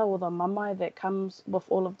hara or the mamae that comes with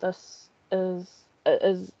all of this is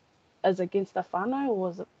against the whānau or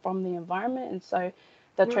is from the environment. And so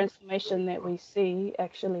the transformation that we see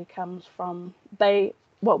actually comes from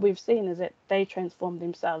what we've seen is that they transform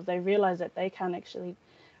themselves. They realize that they can't actually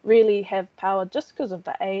really have power just because of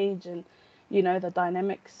the age and, you know, the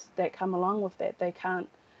dynamics that come along with that. They can't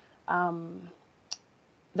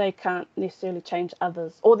necessarily change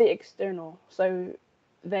others or the external. So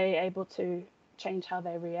they're able to change how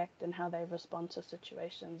they react and how they respond to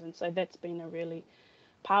situations. And so that's been a really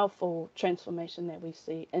powerful transformation that we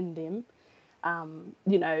see in them.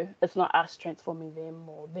 You know, it's not us transforming them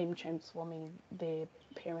or them transforming their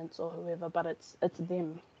parents or whoever, but it's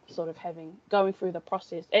them sort of going through the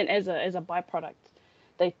process, and as a byproduct,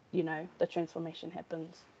 you know, the transformation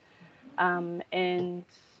happens. And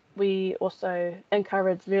we also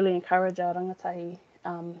really encourage our rangatahi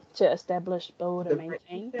to establish, build and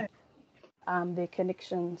maintain their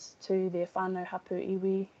connections to their whānau hapu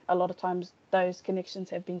iwi. A lot of times those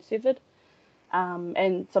connections have been severed,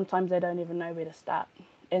 and sometimes they don't even know where to start.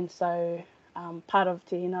 And so part of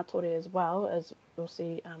Te Hina Tore as well, as we'll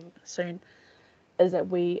see soon, is that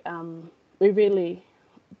we really,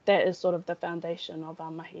 that is sort of the foundation of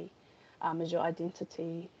our mahi, is your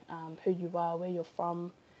identity, who you are, where you're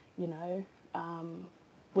from, you know,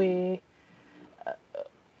 where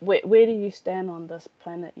do you stand on this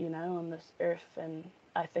planet, you know, on this earth. And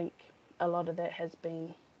I think a lot of that has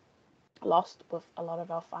been lost with a lot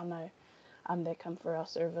of our whānau that come for our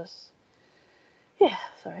service. Yeah,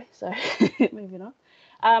 sorry, so moving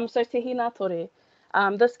on. So Te Hina Tore.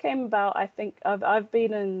 This came about, I think, I've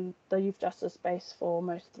been in the youth justice space for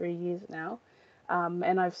almost 3 years now,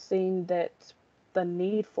 and I've seen that the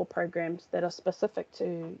need for programs that are specific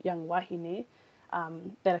to young wahine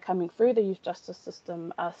that are coming through the youth justice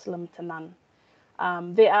system are slim to none.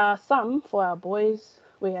 There are some for our boys.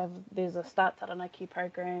 There's a Start Taranaki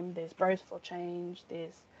program, there's Bros for Change,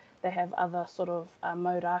 they have other sort of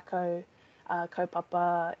maurako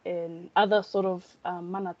kaupapa and other sort of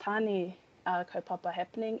manatani kaupapa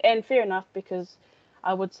happening. And fair enough, because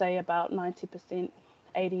I would say about 90%,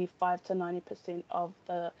 85 to 90% of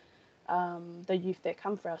the youth that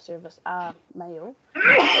come for our service are male.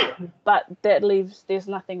 But that leaves, there's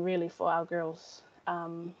nothing really for our girls,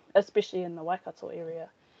 especially in the Waikato area.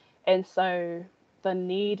 And so the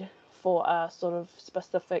need for a sort of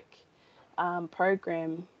specific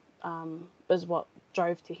program is what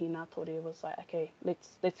drove Te Hina Tore. Was like, okay,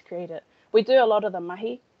 let's create it. We do a lot of the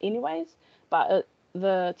mahi anyways, but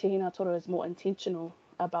the Te Hina Tore is more intentional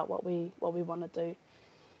about what we want to do.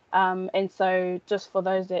 And so just for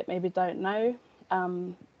those that maybe don't know,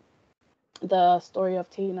 the story of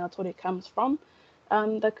Te Hina Tore comes from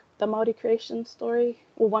the Māori creation story,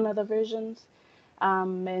 or one of the versions.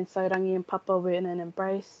 And so Rangi and Papa were in an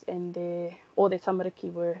embrace, and all their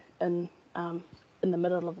tamariki were in the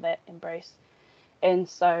middle of that embrace. And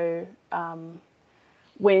so and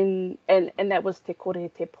that was Te Kore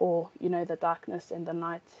Te Po, you know, the darkness and the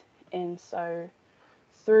night. And so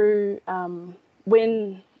through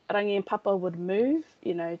when Rangi and Papa would move,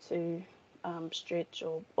 you know, to stretch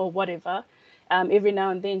or whatever, every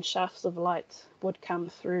now and then shafts of light would come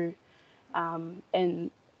through,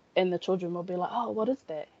 and the children will be like, oh, what is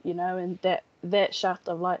that? You know, and that shaft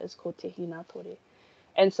of light is called Te Hina Tore.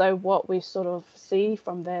 And so what we sort of see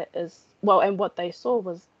from that is, well, and what they saw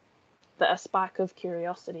was a spark of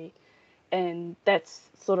curiosity, and that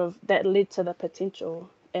led to the potential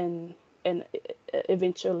and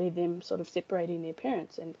eventually them sort of separating their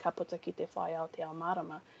parents and ka puta ki te whai ao te ao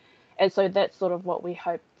marama. And so that's sort of what we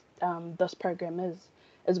hope this program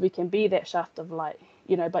is we can be that shaft of light,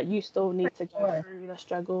 you know, but you still need to go through the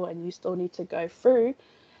struggle, and you still need to go through,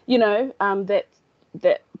 you know,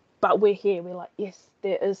 but we're here, we're like, yes,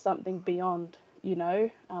 there is something beyond, you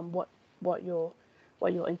know, what you're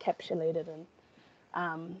encapsulated in,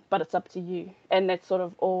 but it's up to you. And that's sort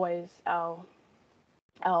of always our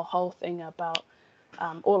whole thing about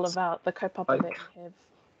all of the kaupapa that we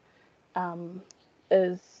have,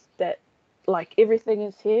 is that, like, everything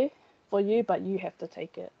is here for you, but you have to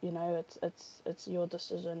take it, you know. It's your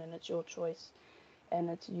decision, and it's your choice, and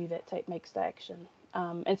it's you that makes the action.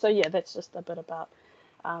 And so yeah, that's just a bit about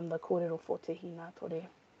the kōrero for Te Hina Tore.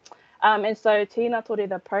 And so Te Hina Tore,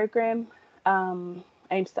 the program,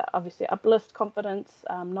 aims to obviously uplift confidence,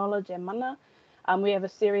 knowledge, and mana. We have a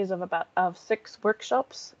series of 6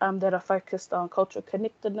 workshops that are focused on cultural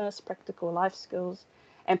connectedness, practical life skills,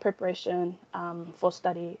 and preparation for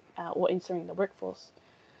study or entering the workforce.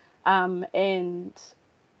 And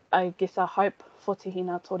I guess our hope for Te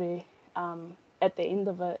Hina Tore at the end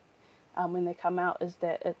of it, when they come out, is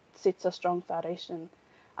that it sets a strong foundation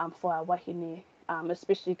for our wahine,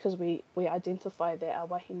 especially because we identify that our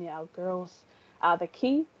wahine, our girls, are the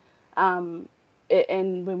key. And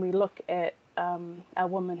when we look at our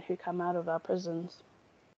women who come out of our prisons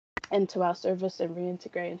into our service and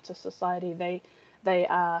reintegrate into society, they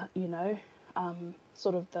are, you know,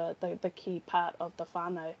 sort of the key part of the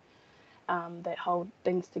whānau that hold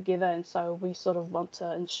things together. And so we sort of want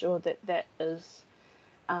to ensure that is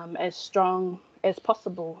as strong as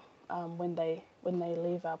possible when they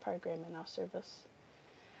leave our program and our service.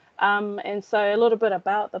 And so a little bit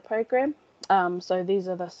about the program. So these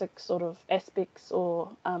are the 6 sort of aspects, or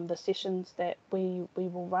the sessions that we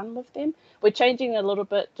will run with them. We're changing a little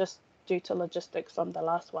bit just due to logistics from the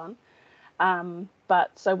last one.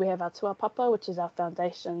 But so we have our tuapapa, which is our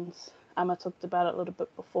foundations. I talked about it a little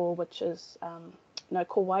bit before, which is no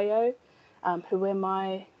ko waio, who am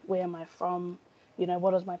I, where am I from, you know,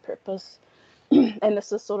 what is my purpose? And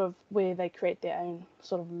this is sort of where they create their own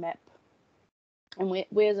sort of map, and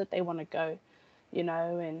where is it they want to go, you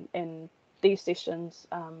know, and these sessions,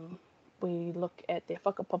 we look at their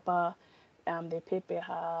whakapapa, their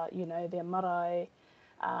pepeha, you know, their marae,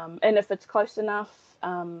 and if it's close enough,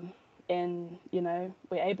 and you know,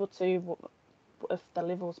 we're able to, if the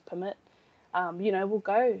levels permit, you know, we'll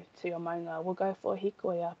go to your maunga, we'll go for a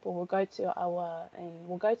hikoi up, or we'll go to your awa, and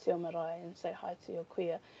we'll go to your marae and say hi to your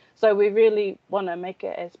kuia. So we really want to make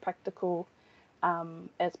it as practical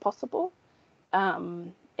as possible,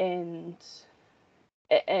 and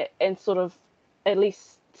sort of at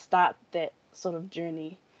least start that sort of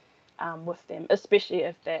journey with them, especially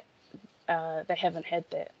if that they haven't had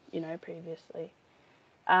that, you know, previously.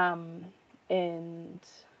 And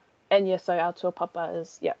yeah, so our tuapapa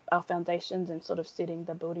is our foundations and sort of setting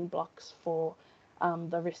the building blocks for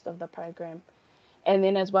the rest of the program. And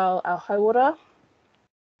then as well, our hauora,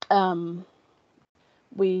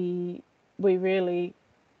 we really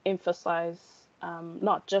emphasize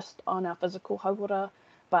not just on our physical hauora,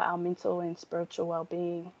 but our mental and spiritual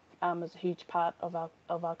well-being is a huge part of our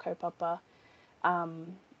kaupapa.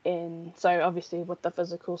 And so obviously with the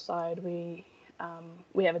physical side, we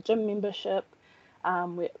have a gym membership.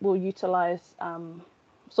 We'll utilize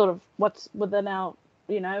sort of what's within our,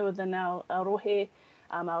 you know, within our rohe,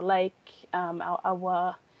 our lake, our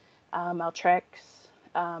awa, our tracks,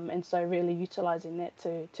 and so really utilizing that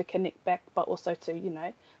to connect back, but also to, you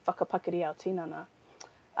know, whakapakiri our tinana.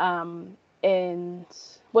 And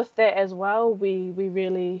with that as well, we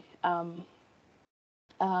really want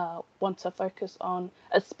to focus on,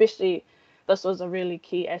 especially this was a really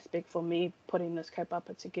key aspect for me putting this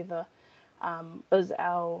kaupapa together, is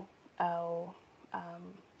our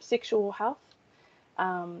sexual health,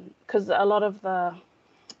 because a lot of the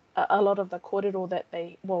kōrero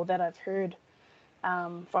that I've heard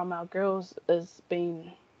from our girls is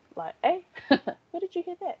been like, hey, where did you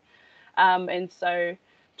hear that? And so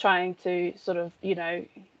trying to sort of, you know,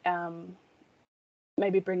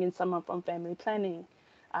 maybe bring in someone from family planning,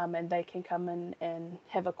 and they can come in and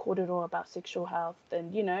have a kōrero about sexual health,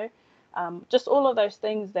 and, you know, just all of those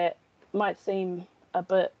things that might seem a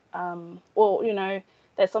bit, or, you know,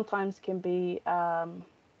 that sometimes can be,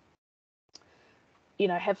 you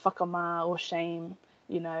know, have whakama or shame,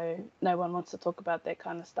 you know, no one wants to talk about that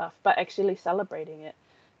kind of stuff, but actually celebrating it,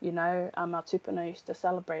 you know, our tupuna used to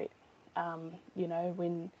celebrate, you know,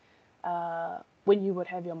 when you would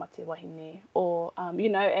have your mate wahine, or, you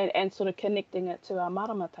know, and sort of connecting it to our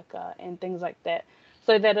maramataka and things like that,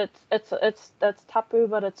 so that it's tapu,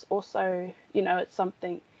 but it's also, you know, it's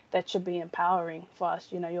something that should be empowering for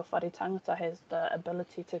us. You know, your whare tangata has the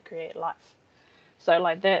ability to create life. So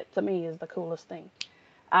like that to me is the coolest thing.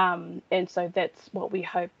 And so that's what we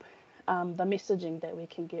hope, the messaging that we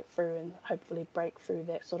can get through and hopefully break through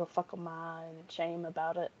that sort of whakama and shame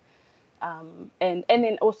about it. And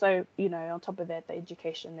then also, you know, on top of that, the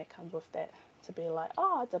education that comes with that, to be like,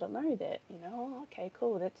 oh, I didn't know that, you know, oh, okay,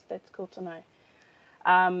 cool, that's cool to know.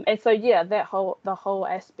 And so yeah, the whole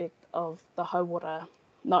aspect of the hauora,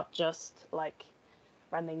 not just like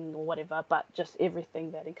running or whatever, but just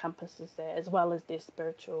everything that encompasses that, as well as their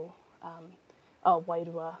spiritual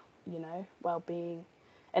wairua, you know, well-being,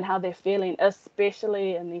 and how they're feeling,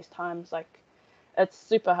 especially in these times. Like, it's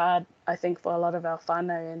super hard, I think, for a lot of our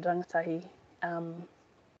whānau and rangatahi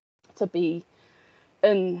to be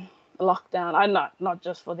in lockdown. I not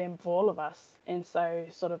just for them, for all of us. And so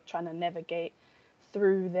sort of trying to navigate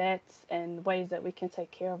through that, and ways that we can take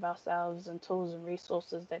care of ourselves, and tools and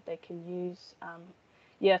resources that they can use,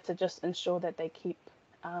 to just ensure that they keep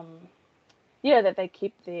their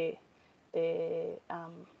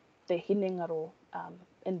hinengaro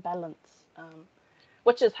in balance,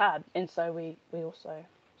 which is hard, and so we also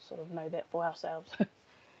sort of know that for ourselves.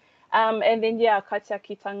 And then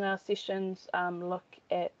kaitiakitanga sessions look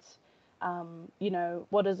at, you know,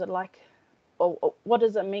 what is it like, or what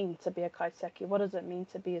does it mean to be a kaitiaki? What does it mean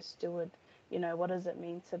to be a steward? You know, what does it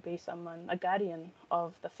mean to be someone, a guardian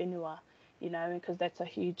of the whenua? You know, because that's a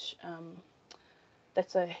huge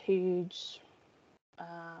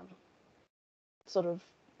sort of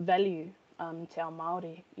value to our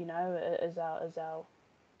Māori. You know, is our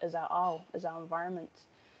ao, is our environment.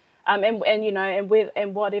 And you know,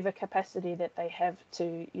 and whatever capacity that they have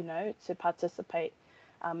to, you know, to participate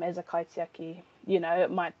as a kaitiaki. You know,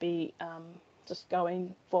 it might be just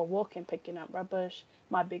going for a walk and picking up rubbish,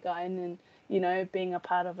 might be going and, you know, being a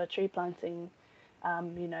part of a tree planting,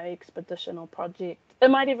 you know, expedition or project.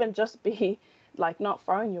 It might even just be like not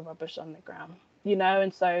throwing your rubbish on the ground, you know.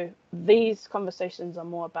 And so these conversations are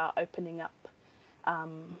more about opening up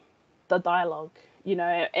the dialogue, you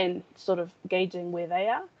know, and sort of gauging where they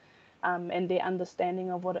are, and their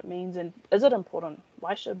understanding of what it means, and is it important?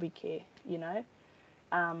 Why should we care? You know,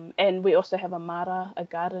 And we also have a mara, a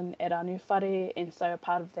garden at our new whare, and so a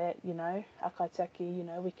part of that, you know, our kaitiaki, you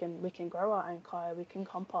know, we can grow our own kai, we can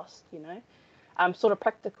compost, you know, sort of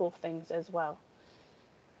practical things as well.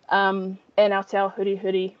 And our te ao huri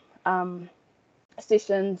huri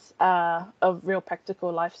sessions are of real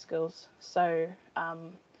practical life skills. So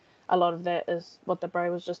a lot of that is what the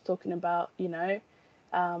bro was just talking about, you know.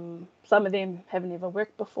 Some of them have never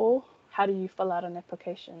worked before. How do you fill out an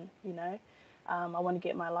application, you know? I want to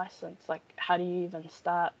get my license. Like, how do you even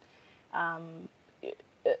start?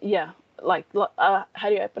 Yeah, like how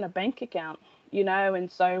do you open a bank account, you know?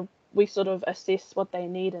 And so we sort of assess what they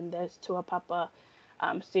need, and there's tuapapa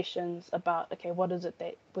sessions about, okay, what is it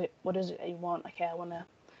that you want? Okay, I want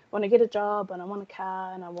to get a job, and I want a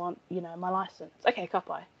car, and I want, you know, my license. Okay,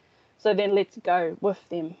 kapai. So then let's go with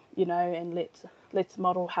them, you know, and let's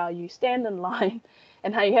model how you stand in line,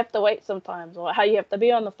 and how you have to wait sometimes, or how you have to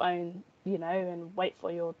be on the phone, you know, and wait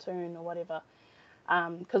for your turn or whatever.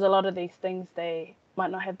 Because a lot of these things they might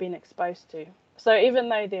not have been exposed to. So even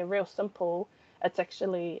though they're real simple, it's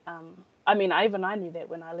actually, I mean, I knew that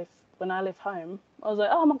when I left home. I was like,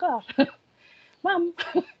 oh my God, Mum,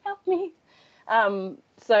 help me.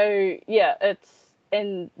 So yeah,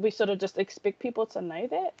 and we sort of just expect people to know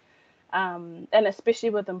that. And especially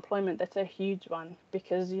with employment, that's a huge one,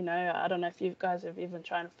 because, you know, I don't know if you guys have even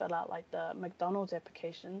tried to fill out like the McDonald's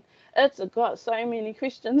application. It's got so many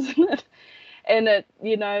questions in it, and it,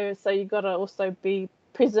 you know, so you got to also be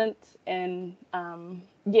present, and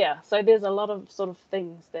yeah, so there's a lot of sort of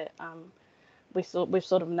things that we've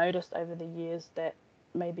sort of noticed over the years that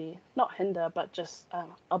maybe not hinder, but just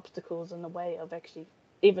obstacles in the way of actually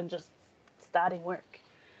even just starting work,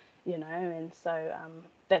 you know. And so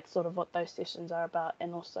that's sort of what those sessions are about.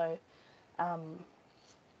 And also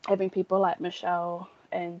having people like Michelle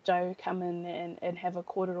and Joe come in and have a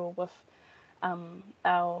kōrero with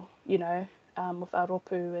our, you know, with our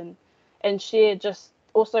ropu, and share just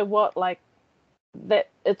also what, like, that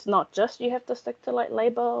it's not just you have to stick to like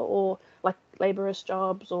labor or like laborers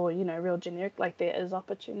jobs, or, you know, real generic, like there is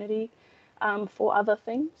opportunity for other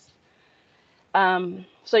things.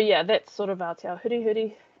 So yeah, that's sort of our te ao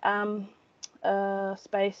huri huri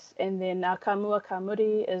space. And then our kamua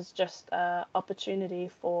kamuri is just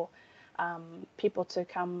opportunity for people to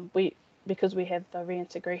come, because we have the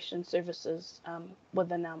reintegration services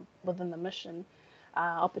within the mission,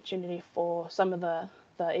 opportunity for some of the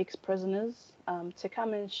ex-prisoners to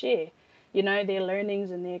come and share, you know, their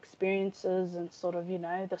learnings and their experiences, and sort of, you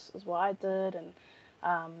know, this is what I did,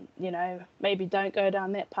 and you know, maybe don't go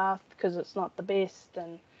down that path because it's not the best.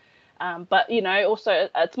 And but, you know, also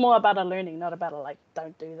it's more about a learning, not about a like,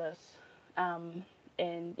 don't do this.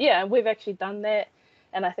 And yeah, we've actually done that,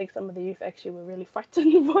 and I think some of the youth actually were really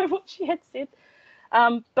frightened by what she had said.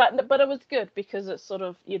 But it was good, because it's sort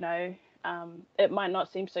of, you know, it might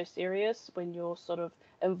not seem so serious when you're sort of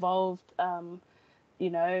involved, you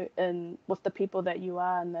know, with the people that you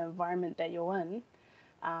are and the environment that you're in.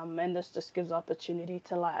 And this just gives opportunity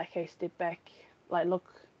to, like, okay, step back, like, look,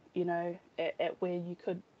 you know, at where you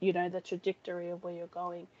could, you know, the trajectory of where you're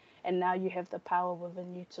going, and now you have the power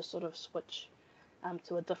within you to sort of switch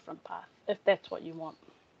to a different path, if that's what you want.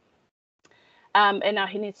 And our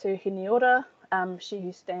Hinetu Hineora, she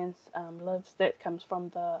who stands lives, that comes from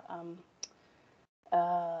the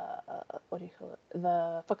what do you call it?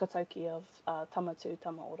 The whakatauki of tamatu,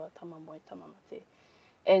 tamaora, tamamoi, tamamate.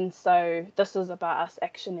 And so this is about us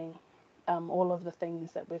actioning all of the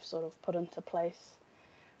things that we've sort of put into place.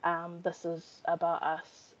 This is about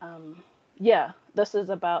us, yeah, this is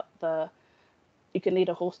about you can lead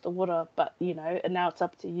a horse to water, but, you know, and now it's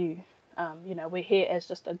up to you. You know, we're here as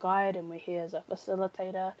just a guide, and we're here as a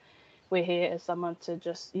facilitator. We're here as someone to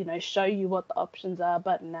just, you know, show you what the options are,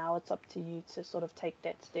 but now it's up to you to sort of take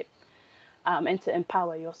that step and to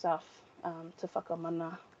empower yourself, to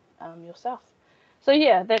whakamana yourself. So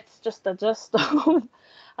yeah, that's just the gist of,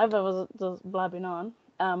 I was just blabbing on,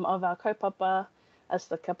 of our kaupapa.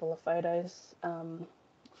 Just a couple of photos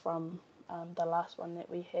from the last one that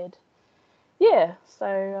we had. Yeah,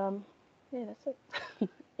 so yeah, that's it.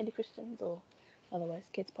 Any questions, or otherwise,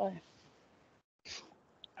 kids pie.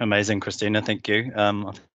 Amazing, Christina. Thank you.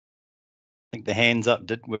 I think the hands up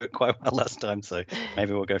did work quite well last time, so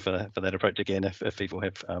maybe we'll go for that approach again if people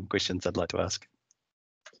have questions they'd like to ask.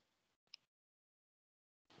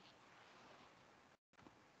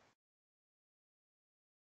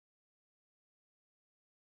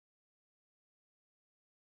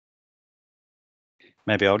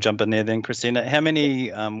 Maybe I'll jump in there then, Christina. How many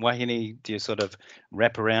wahine do you sort of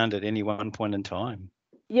wrap around at any one point in time?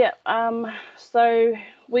 Yeah, so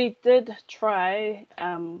we did try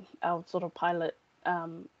our sort of pilot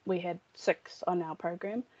we had 6 on our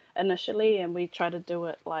program initially, and we tried to do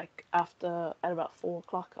it like after at about 4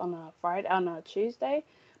 o'clock on a Tuesday,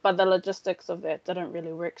 but the logistics of that didn't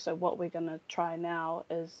really work. So what we're going to try now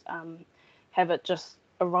is have it just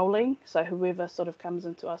a rolling. So whoever sort of comes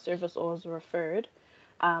into our service or is referred,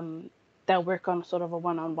 they'll work on sort of a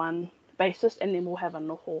one-on-one basis, and then we'll have a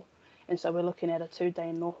noho. And so we're looking at a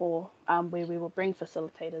 2-day noho where we will bring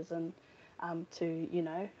facilitators in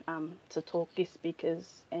to talk, guest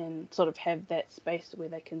speakers, and sort of have that space where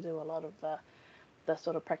they can do a lot of the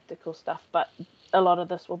sort of practical stuff. But a lot of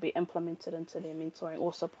this will be implemented into their mentoring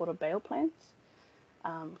or supported bail plans,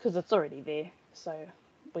 because it's already there. So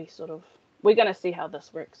we're going to see how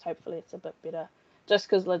this works. Hopefully it's a bit better. Just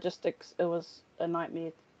because logistics, it was a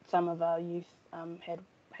nightmare. Some of our youth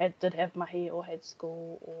did have mahi or had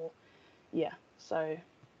school, or so.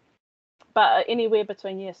 But anywhere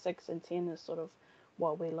between year 6 and 10 is sort of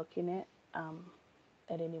what we're looking at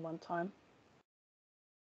any one time.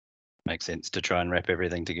 Makes sense to try and wrap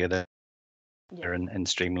everything together and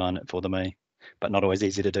streamline it for them, but not always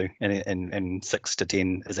easy to do. And 6 to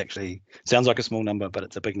 10 is actually, sounds like a small number, but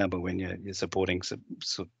it's a big number when you're supporting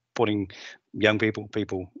young people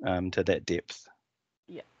to that depth.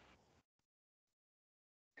 Yeah.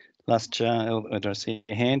 Last, do I see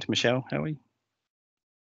your hand, Michelle? How are we?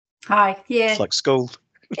 Hi. Yeah. It's like school.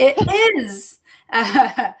 It is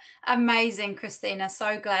amazing, Christina.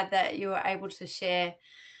 So glad that you were able to share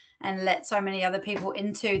and let so many other people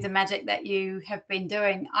into the magic that you have been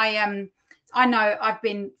doing. I know I've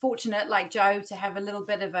been fortunate, like Joe, to have a little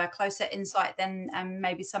bit of a closer insight than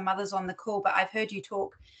maybe some others on the call, but I've heard you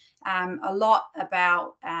talk a lot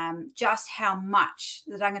about just how much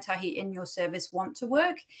the rangatahi in your service want to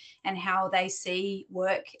work and how they see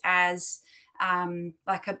work as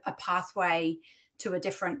like a pathway to a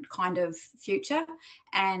different kind of future.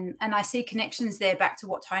 And I see connections there back to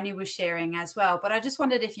what Tony was sharing as well. But I just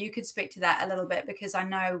wondered if you could speak to that a little bit, because I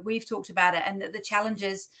know we've talked about it and that the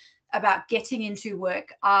challenges about getting into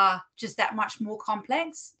work are just that much more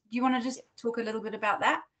complex. Do you want to just talk a little bit about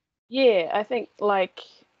that? Yeah, I think like,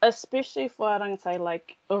 especially for rangatahi,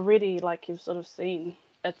 like already, like you've sort of seen,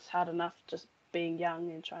 it's hard enough just being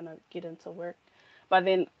young and trying to get into work. But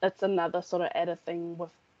then it's another sort of added thing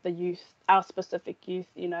with the youth, our specific youth,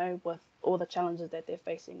 with all the challenges that they're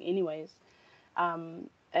facing anyways.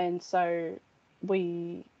 And so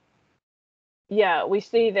we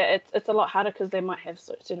see that it's a lot harder because they might have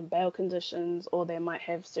certain bail conditions, or they might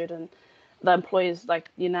have the employers like,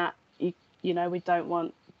 we don't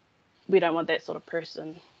want that sort of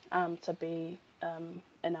person to be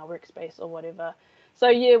in our workspace or whatever. So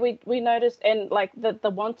yeah, we noticed, and like the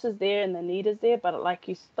want is there and the need is there, but like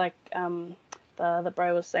the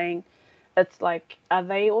bro was saying, it's like, are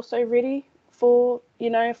they also ready for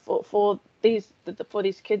for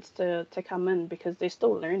these kids to come in, because they're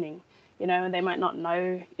still learning, and they might not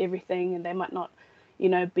know everything, and they might not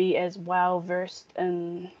be as well versed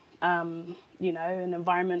in an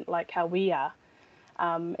environment like how we are.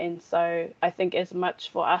 And so I think as much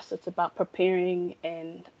for us, it's about preparing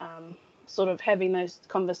and sort of having those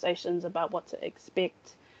conversations about what to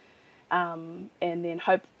expect, and then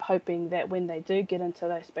hoping that when they do get into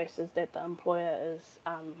those spaces, that the employer is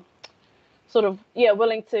sort of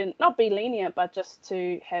willing to not be lenient, but just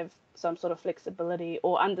to have some sort of flexibility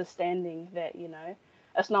or understanding that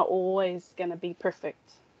it's not always going to be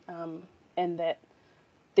perfect, and that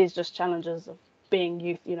there's just challenges of being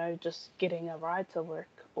youth, just getting a ride to work,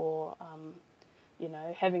 or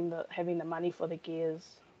having the money for the gears,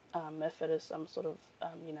 if it is some sort of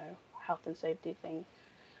health and safety thing.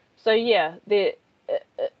 So yeah,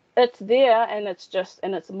 it's there, and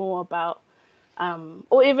it's more about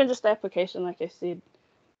or even just the application, like I said,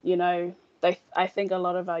 I think a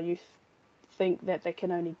lot of our youth think that they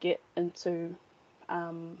can only get into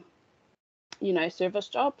service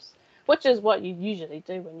jobs, which is what you usually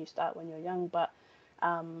do when you're young. But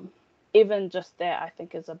even just that, I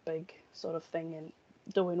think, is a big sort of thing, in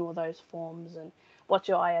doing all those forms and what's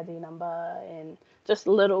your IID number, and just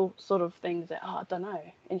little sort of things that, I don't know,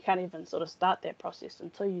 and you can't even sort of start that process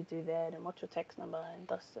until you do that, and what's your tax number and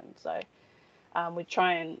this. And so we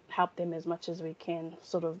try and help them as much as we can,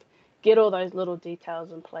 sort of get all those little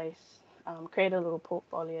details in place, create a little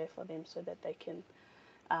portfolio for them so that they can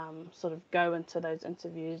sort of go into those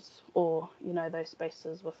interviews or those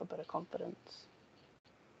spaces with a bit of confidence.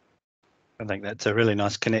 I think that's a really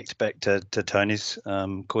nice connect back to Tony's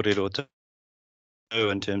kōrero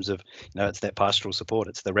in terms of, it's that pastoral support,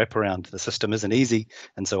 it's the wraparound. The system isn't easy,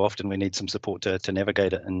 and so often we need some support to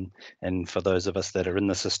navigate it. And for those of us that are in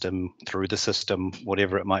the system, through the system,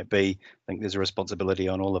 whatever it might be, I think there's a responsibility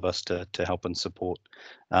on all of us to help and support.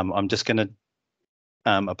 I'm just going to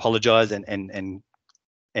apologise and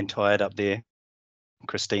tie it up there,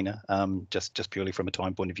 Christina, just purely from a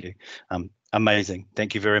time point of view. Amazing.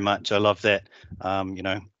 Thank you very much. I love that.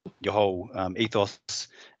 Your whole ethos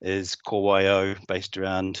is Kōwaio, based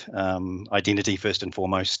around identity first and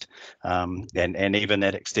foremost, and even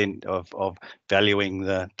that extent of valuing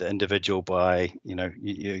the individual by,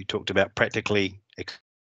 you talked about practically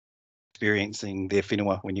experiencing their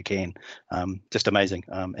whenua when you can. Just amazing,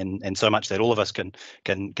 and so much that all of us can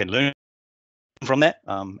learn from that,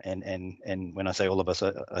 and when I say all of us,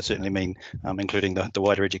 I certainly mean including the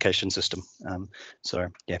wider education system. So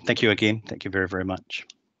yeah, thank you again. Thank you very, very much.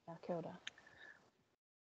 Kia ora.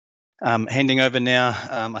 Handing over now,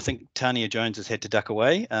 I think Tania Jones has had to duck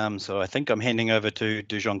away, so I think I'm handing over to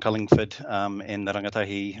Dujon Cullingford and the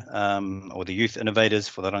Rangatahi, or the Youth Innovators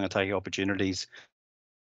for the Rangatahi Opportunities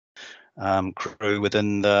crew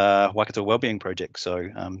within the Waikato Wellbeing Project. So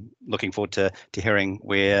looking forward to hearing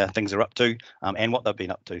where things are up to and what they've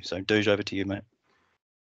been up to. So Duj, over to you, mate.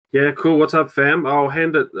 Yeah, cool. What's up, fam? I'll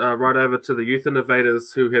hand it right over to the Youth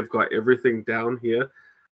Innovators who have got everything down here.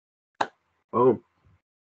 Oh.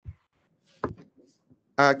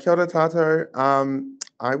 Kia ora tātou.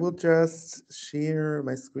 I will just share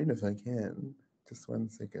my screen if I can. Just 1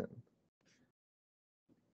 second.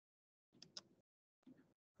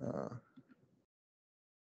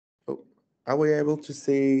 Are we able to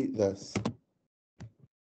see this?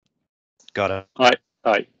 Got it.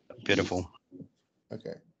 Aye. Beautiful.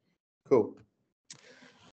 Okay, cool.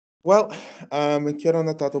 Well, kia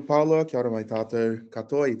ora tātou Paolo, kia ora mai tātou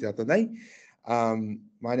katoa I te ata nei.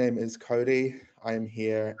 My name is Cody. I am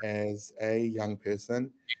here as a young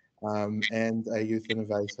person and a youth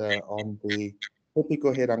innovator on the He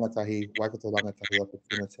Piko He Rangatahi, Waikato Rangatahi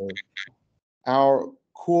Opportunity. Our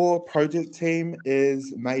core project team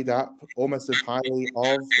is made up almost entirely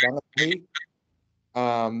of rangatahi,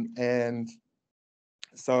 and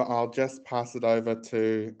so I'll just pass it over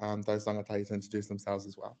to those rangatahi to introduce themselves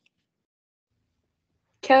as well.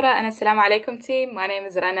 Kia ora and assalamu alaikum team. My name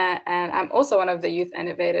is Rana and I'm also one of the youth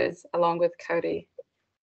innovators along with Cody.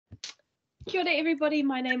 Kia ora everybody,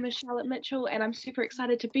 my name is Charlotte Mitchell and I'm super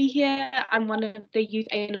excited to be here. I'm one of the youth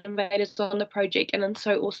innovators on the project and it's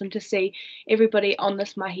so awesome to see everybody on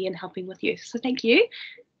this mahi and helping with youth. So thank you.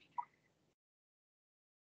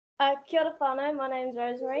 Kia ora whānau, my name is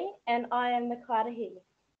Rosemary and I am the kairahi.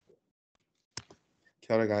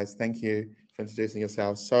 Kia ora guys, thank you for introducing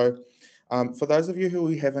yourselves. So for those of you who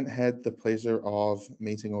we haven't had the pleasure of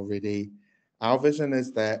meeting already, our vision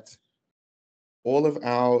is that all of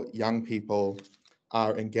our young people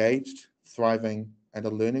are engaged, thriving, and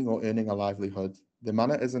are learning or earning a livelihood. Their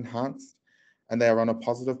mana is enhanced, and they are on a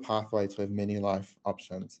positive pathway to have many life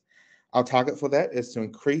options. Our target for that is to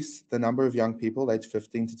increase the number of young people aged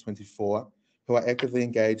 15 to 24 who are actively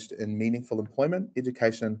engaged in meaningful employment,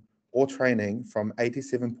 education, or training from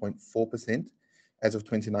 87.4% as of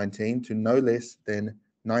 2019 to no less than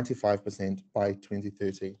 95% by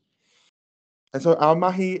 2030. And so our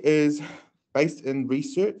mahi is based in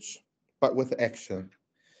research, but with action.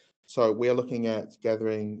 So we're looking at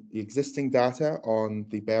gathering the existing data on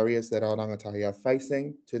the barriers that our rangatahi are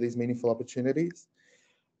facing to these meaningful opportunities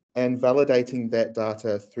and validating that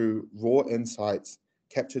data through raw insights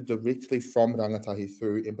captured directly from rangatahi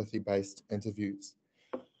through empathy-based interviews.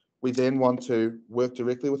 We then want to work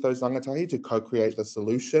directly with those rangatahi to co-create the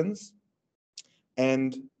solutions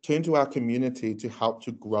and turn to our community to help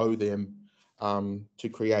to grow them to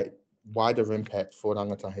create wider impact for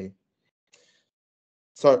rangatahi.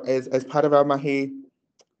 So as part of our mahi,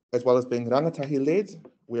 as well as being rangatahi-led,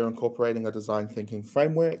 we're incorporating a design thinking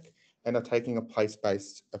framework and are taking a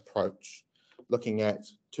place-based approach, looking at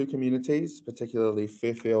two communities, particularly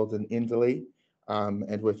Fairfield and Enderley,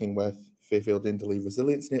 and working with Fairfield Enderley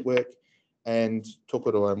Resilience Network, and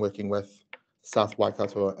Tokoroa and working with South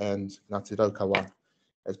Waikato and Ngāti Raukawa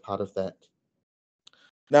as part of that.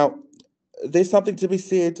 Now, there's something to be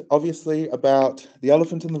said, obviously, about the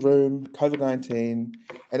elephant in the room, COVID-19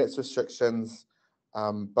 and its restrictions,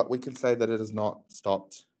 but we can say that it has not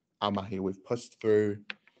stopped our mahi. We've pushed through.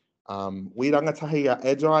 We rangatahi are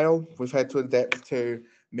agile. We've had to adapt to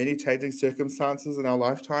many changing circumstances in our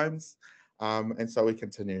lifetimes, and so we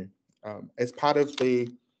continue. As part of the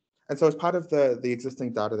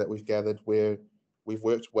existing data that we've gathered, where we've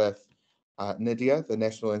worked with NIDIA, the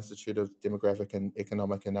National Institute of Demographic and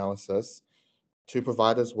Economic Analysis, to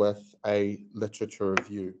provide us with a literature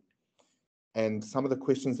review. And some of the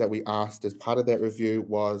questions that we asked as part of that review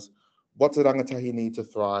was, what do rangatahi need to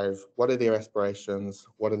thrive? What are their aspirations?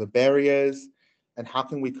 What are the barriers? And how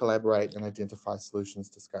can we collaborate and identify solutions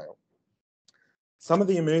to scale? Some of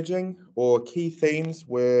the emerging or key themes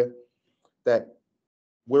were that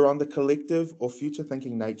we're on the collective or future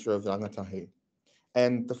thinking nature of rangatahi,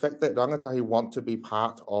 and the fact that rangatahi want to be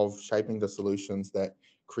part of shaping the solutions that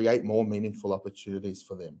create more meaningful opportunities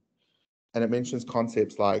for them. And it mentions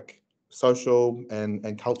concepts like social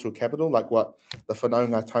and cultural capital, like what the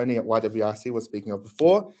whanaunga Tony at YWRC was speaking of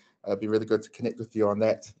before. It'd be really good to connect with you on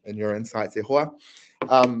that and your insights, e hoa.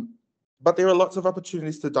 But there are lots of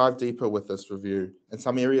opportunities to dive deeper with this review and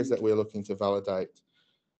some areas that we're looking to validate.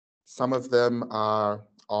 Some of them are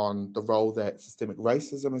on the role that systemic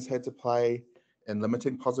racism has had to play in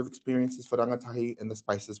limiting positive experiences for rangatahi in the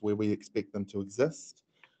spaces where we expect them to exist.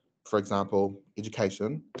 For example,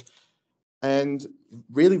 education. And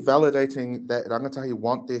really validating that rangatahi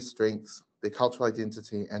want their strengths, their cultural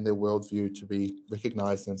identity, and their worldview to be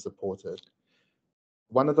recognised and supported.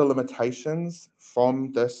 One of the limitations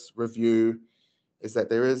from this review is that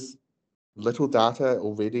there is little data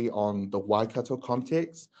already on the Waikato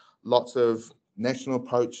context, lots of national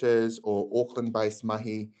approaches or Auckland-based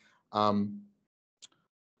mahi,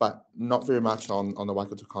 but not very much on the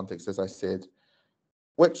Waikato context, as I said,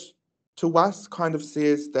 which to us kind of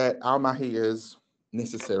says that our mahi is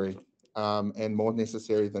necessary and more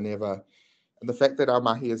necessary than ever. And the fact that our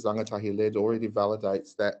mahi is rangatahi-led already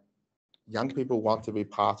validates that young people want to be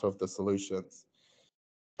part of the solutions.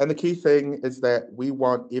 And the key thing is that we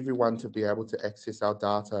want everyone to be able to access our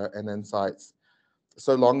data and insights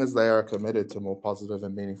so long as they are committed to more positive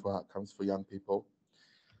and meaningful outcomes for young people.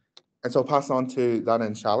 And so I'll pass on to Dana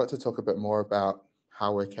and Charlotte to talk a bit more about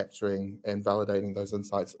how we're capturing and validating those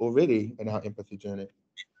insights already in our empathy journey.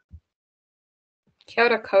 Kia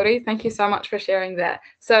ora, Cody. Thank you so much for sharing that.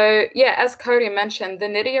 So yeah, as Cody mentioned, the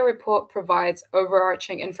NIDIA report provides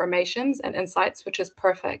overarching information and insights, which is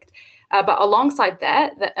perfect. But alongside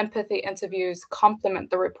that, the empathy interviews complement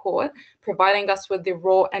the report, providing us with the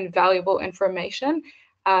raw and valuable information.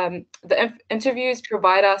 The interviews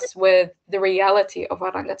provide us with the reality of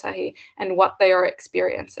our rangatahi and what they are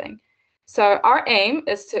experiencing. So our aim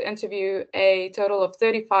is to interview a total of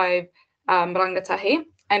 35 rangatahi,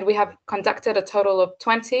 and we have conducted a total of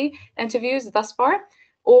 20 interviews thus far,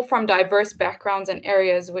 all from diverse backgrounds and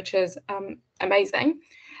areas, which is amazing.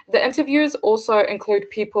 The interviews also include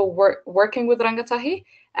people working with rangatahi,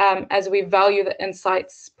 as we value the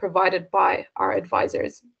insights provided by our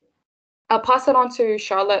advisors. I'll pass it on to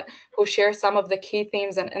Charlotte, who'll share some of the key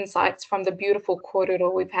themes and insights from the beautiful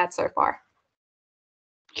kōrero we've had so far.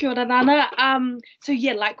 Kia ora, Rana. So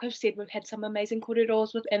yeah, like we've said, we've had some amazing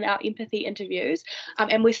kōreros within our empathy interviews,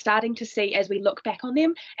 and we're starting to see as we look back on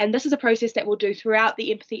them, and this is a process that we'll do throughout the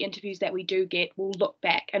empathy interviews that we do get. We'll look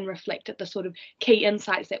back and reflect at the sort of key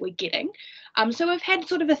insights that we're getting. So we've had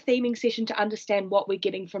sort of a theming session to understand what we're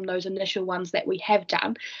getting from those initial ones that we have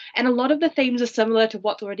done, and a lot of the themes are similar to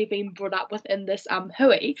what's already been brought up within this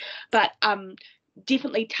hui, but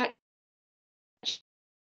definitely touch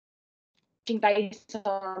based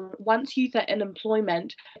on once youth are in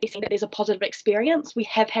employment, that there's a positive experience. We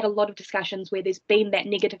have had a lot of discussions where there's been that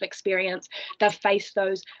negative experience. They've faced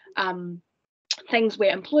those things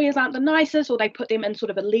where employers aren't the nicest, or they put them in sort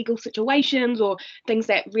of illegal situations, or things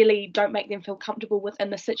that really don't make them feel comfortable within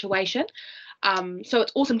the situation. So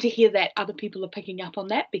it's awesome to hear that other people are picking up on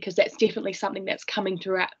that, because that's definitely something that's coming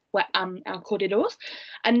through our kōreros.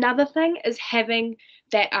 Another thing is having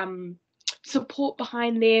that support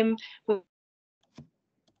behind them,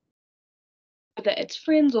 whether it's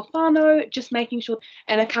friends or whānau, just making sure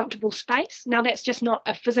in a comfortable space. Now that's just not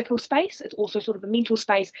a physical space, it's also sort of a mental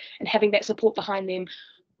space, and having that support behind them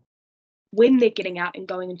when they're getting out and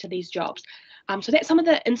going into these jobs. So that's some of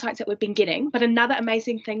the insights that we've been getting. But another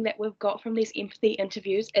amazing thing that we've got from these empathy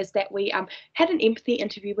interviews is that we had an empathy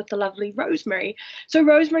interview with the lovely Rosemary. So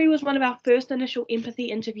Rosemary was one of our first initial empathy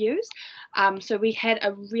interviews. So we had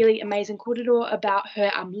a really amazing kōrero about her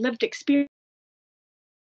lived experiences,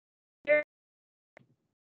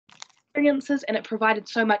 and it provided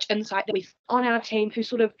so much insight that we on our team who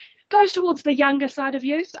sort of goes towards the younger side of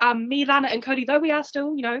youth. Me, Lana, and Cody, though we are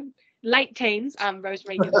still, late teens,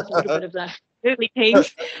 Rosemary gives us a little bit of the early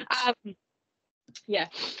teens. Yeah,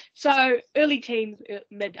 so early teens,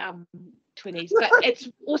 mid 20s, but it's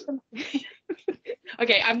awesome.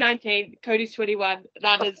 Okay, I'm 19, Cody's 21,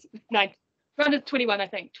 Lana's 19, Lana's 21, I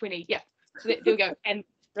think, 20, yeah. So there we go, and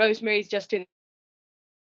Rosemary's just in.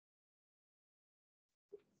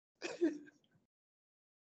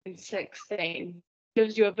 16.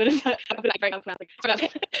 Gives you a bit of like very unflattering. But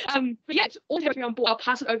yeah, it's all her on board. I'll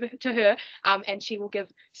pass it over to her, and she will give.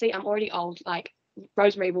 See, I'm already old. Like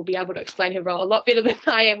Rosemary will be able to explain her role a lot better than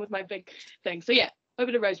I am with my big thing. So yeah, over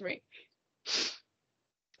to Rosemary.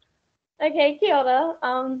 Okay, kia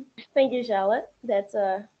ora. Thank you, Charlotte. That's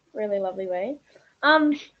a really lovely way.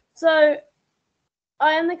 So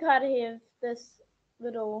I am the karehi of this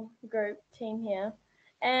little group team here,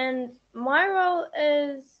 and my role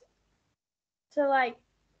is to like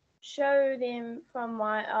show them from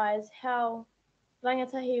my eyes how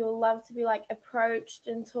rangatahi will love to be like approached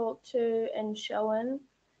and talked to and shown.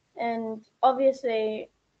 And obviously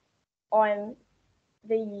I'm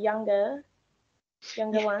the younger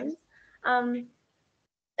ones.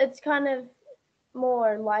 It's kind of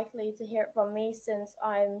more likely to hear it from me since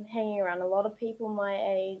I'm hanging around a lot of people my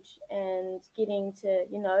age and getting to,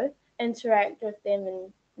 you know, interact with them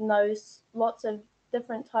and know lots of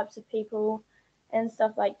different types of people and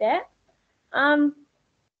stuff like that. I'm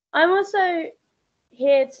also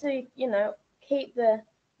here to, you know, keep the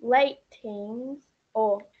late teens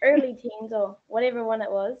or early teens or whatever one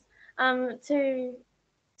it was, to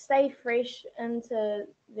stay fresh into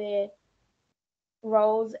their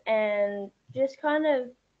roles and just kind of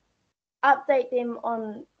update them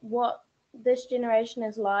on what this generation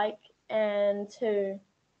is like and to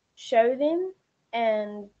show them,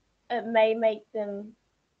 and it may make them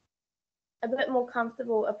a bit more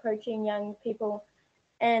comfortable approaching young people,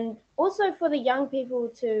 and also for the young people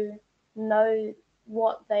to know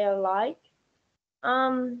what they are like.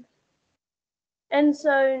 And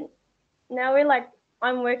so now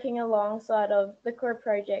I'm working alongside of the core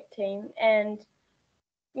project team, and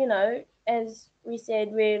you know, as we said,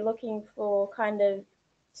 we're looking for kind of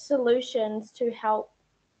solutions to help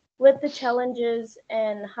with the challenges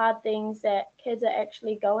and hard things that kids are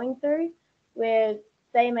actually going through, where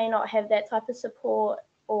they may not have that type of support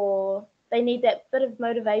or they need that bit of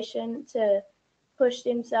motivation to push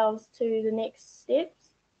themselves to the next steps.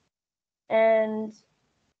 And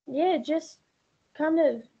yeah, just kind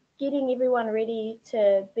of getting everyone ready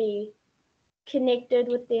to be connected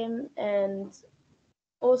with them, and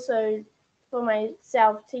also for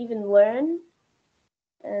myself to even learn.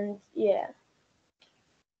 And yeah.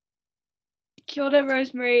 Kia ora,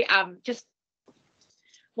 Rosemary. Just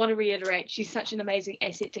want to reiterate, she's such an amazing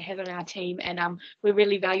asset to have on our team, and we're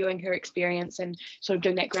really valuing her experience and sort of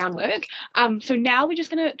doing that groundwork. So now we're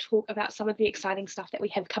just going to talk about some of the exciting stuff that we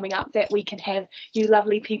have coming up that we can have you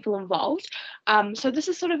lovely people involved. So this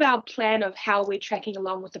is sort of our plan of how we're tracking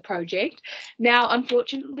along with the project. Now,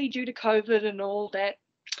 unfortunately, due to COVID and all that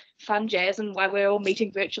fun jazz and why we're all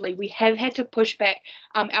meeting virtually, we have had to push back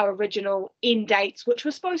our original end dates, which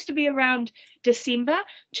was supposed to be around December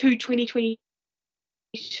to 2022,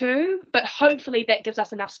 but hopefully that gives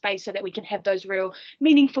us enough space so that we can have those real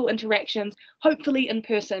meaningful interactions, hopefully in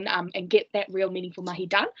person, and get that real meaningful mahi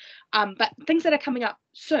done. But things that are coming up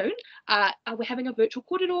soon, we're having a virtual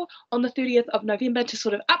korero on the 30th of November to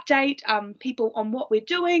sort of update people on what we're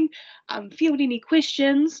doing, field any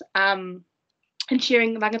questions, and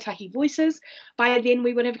sharing rangatahi voices. By then,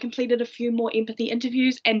 we would have completed a few more empathy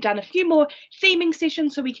interviews and done a few more theming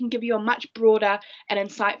sessions, so we can give you a much broader and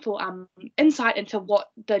insightful insight into what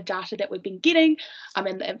the data that we've been getting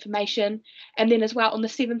and the information. And then as well on the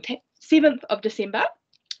 7th of December,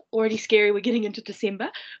 already scary, we're getting into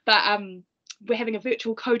December, but we're having a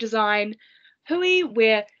virtual co-design hui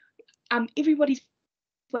where everybody's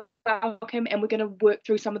welcome, and we're going to work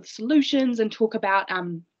through some of the solutions and talk about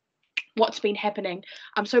what's been happening.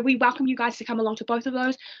 So we welcome you guys to come along to both of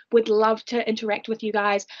those. We'd love to interact with you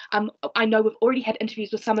guys. I know we've already had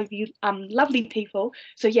interviews with some of you lovely people,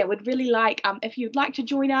 so yeah, we'd really like if you'd like to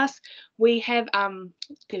join us. We have there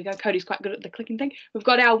you go, Cody's quite good at the clicking thing. We've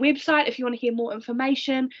got our website if you want to hear more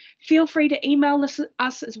information. Feel free to email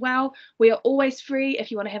us as well. We are always free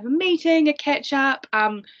if you want to have a meeting, a catch up,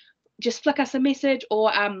 just flick us a message,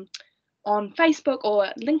 or on Facebook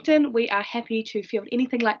or LinkedIn. We are happy to field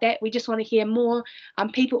anything like that. We just want to hear more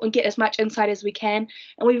people and get as much insight as we can.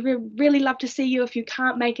 And we really love to see you. If you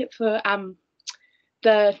can't make it for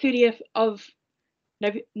the 30th of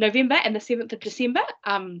November and the 7th of December,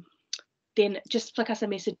 then just flick us a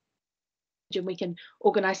message and we can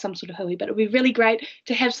organise some sort of hui. But it would be really great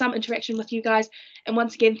to have some interaction with you guys. And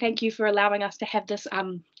once again, thank you for allowing us to have this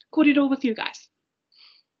korero with you guys.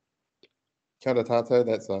 Kia ora tātou,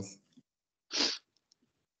 that's us.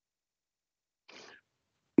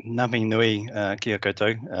 Ngā nui, kia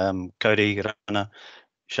koutou. Cody, Rana,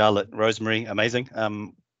 Charlotte, Rosemary, amazing.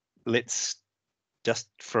 Let's just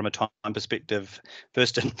from a time perspective,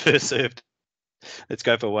 first in, first served. let's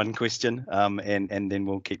go for one question, and then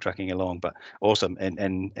we'll keep trucking along. But awesome,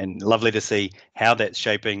 and lovely to see how that's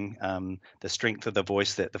shaping the strength of the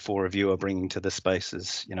voice that the four of you are bringing to the space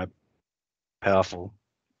is, powerful.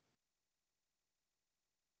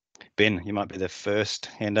 Ben, you might be the first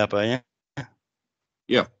hand up, are you?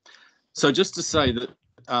 Yeah. So just to say that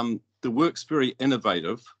the work's very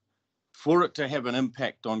innovative. For it to have an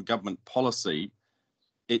impact on government policy,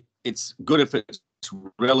 it's good if it's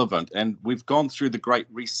relevant. And we've gone through the Great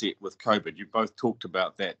Reset with COVID. You both talked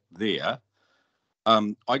about that there.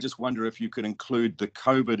 I just wonder if you could include the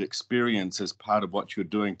COVID experience as part of what you're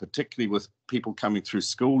doing, particularly with people coming through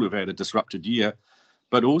school who've had a disrupted year,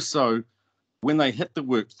 but also when they hit the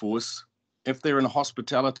workforce, if they're in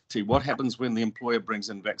hospitality, what happens when the employer brings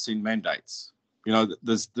in vaccine mandates?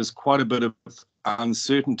 There's quite a bit of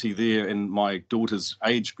uncertainty there in my daughter's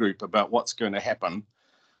age group about what's going to happen.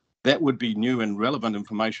 That would be new and relevant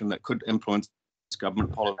information that could influence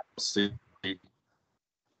government policy.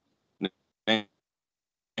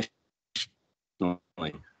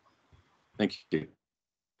 Thank you.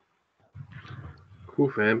 Cool,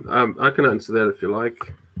 fam. I can answer that if you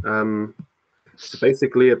like. So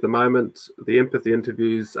basically, at the moment, the empathy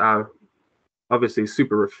interviews are obviously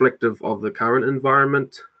super reflective of the current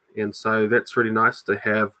environment. And so that's really nice to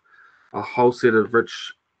have a whole set of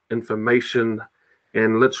rich information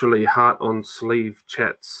and literally heart on sleeve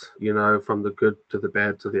chats, from the good to the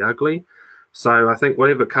bad to the ugly. So I think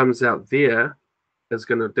whatever comes out there is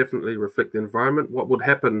going to definitely reflect the environment. What would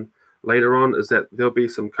happen later on is that there'll be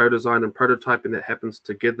some co-design and prototyping that happens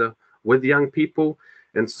together with young people.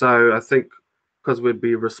 And so I think because we'd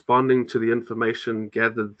be responding to the information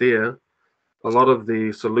gathered there, a lot of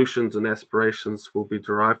the solutions and aspirations will be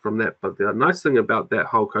derived from that. But the nice thing about that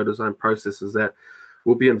whole co-design process is that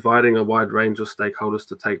we'll be inviting a wide range of stakeholders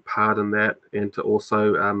to take part in that and to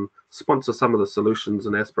also sponsor some of the solutions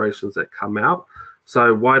and aspirations that come out.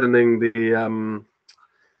 So widening the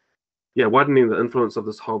influence of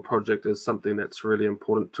this whole project is something that's really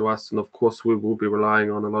important to us. And of course, we will be relying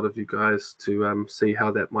on a lot of you guys to see how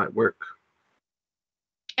that might work.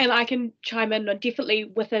 And I can chime in on definitely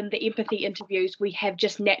within the empathy interviews, we have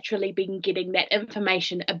just naturally been getting that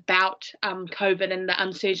information about COVID and the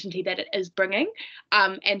uncertainty that it is bringing.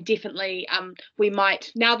 And definitely we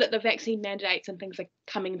might, now that the vaccine mandates and things are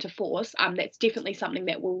coming into force, that's definitely something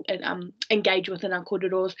that we'll engage with in our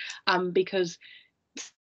koreros, because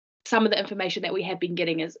some of the information that we have been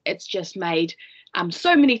getting it's just made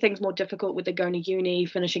so many things more difficult with the going to uni,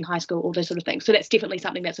 finishing high school, all those sort of things. So that's definitely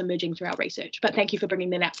something that's emerging through our research. But thank you for bringing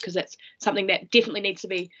that up, because it's something that definitely needs to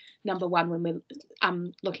be number one when we're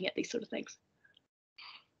looking at these sort of things.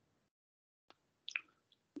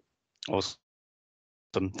 Awesome.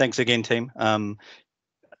 Thanks again, team.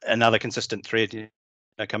 Another consistent thread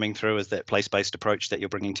coming through is that place-based approach that you're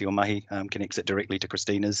bringing to your mahi, connects it directly to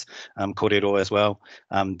Christina's kōrero as well.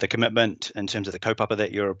 The commitment in terms of the kaupapa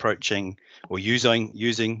that you're approaching or utilising,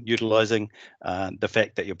 the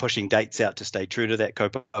fact that you're pushing dates out to stay true to that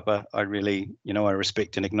kaupapa, I really, I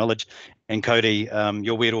respect and acknowledge. And Cody,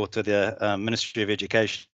 your wero to the Ministry of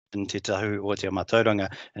Education, Te Tahu o Te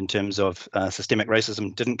Matauranga, in terms of systemic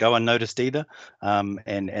racism didn't go unnoticed either.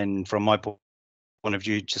 And from my point of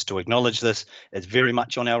view, just to acknowledge this, it's very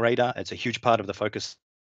much on our radar. It's a huge part of the focus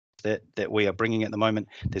that we are bringing at the moment.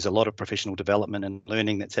 There's a lot of professional development and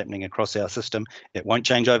learning that's happening across our system. It won't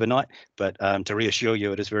change overnight, but to reassure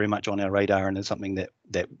you, it is very much on our radar and is something that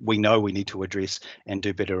we know we need to address and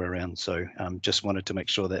do better around. So just wanted to make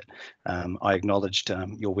sure that I acknowledged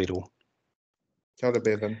your wero. Kia ora,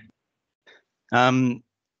 Bevan.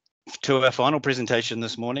 To our final presentation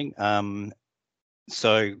this morning.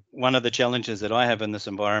 So one of the challenges that I have in this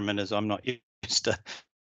environment is I'm not used to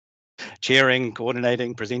chairing,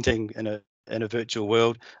 coordinating, presenting in a virtual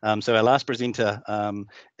world. So our last presenter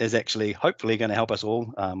is actually hopefully going to help us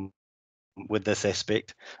all with this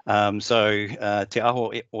aspect. So Te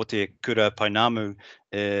Aho o Te Kura Painamu,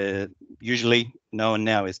 usually known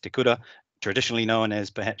now as Te Kura, traditionally known as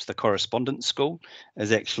perhaps the Correspondence School,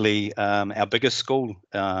 is actually our biggest school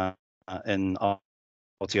in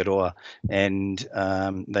Aotearoa, and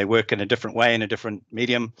they work in a different way, in a different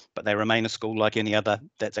medium, but they remain a school like any other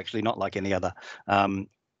that's actually not like any other.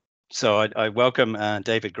 So I welcome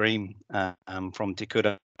David Green from Te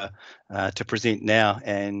Kura to present now,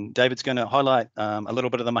 and David's going to highlight a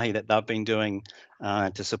little bit of the mahi that they've been doing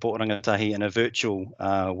to support rangatahi in a virtual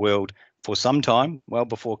world for some time, well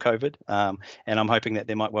before COVID, and I'm hoping that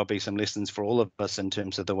there might well be some lessons for all of us in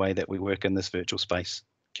terms of the way that we work in this virtual space.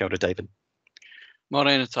 Kia ora, David.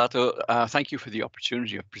 Morena Tato, thank you for the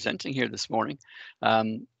opportunity of presenting here this morning.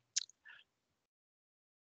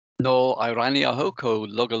 No airani aho ko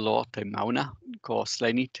logalo te mauna, ko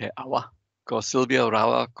Slaney te awa, ko Sylvia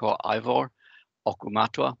Rawa, ko Ivor, oku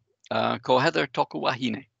matua, ko Heather toku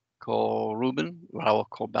wahine, ko Ruben Rawa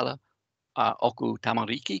ko Bella, oku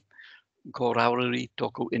tamariki, ko Rauriri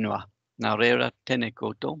toku inua. Nā reira tene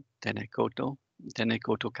koto, tene koto, tene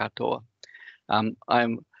koto katoa.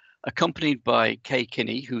 I'm accompanied by Kay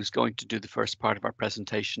Kinney, who's going to do the first part of our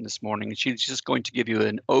presentation this morning. And she's just going to give you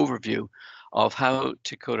an overview of how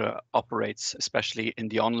Te Kura operates, especially in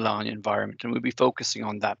the online environment. And we'll be focusing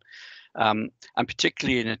on that. And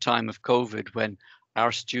particularly in a time of COVID, when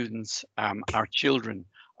our students, our children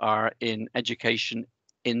are in education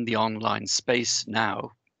in the online space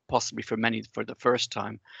now, possibly for many for the first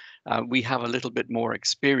time, we have a little bit more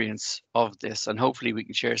experience of this, and hopefully we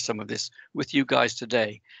can share some of this with you guys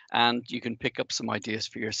today, and you can pick up some ideas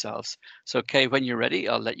for yourselves. So Kay, when you're ready,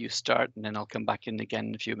 I'll let you start, and then I'll come back in again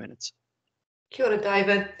in a few minutes. Kia ora,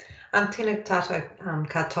 David. Tēnā tātou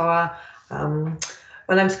katoa.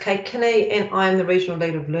 My name's Kay Kinney, and I'm the Regional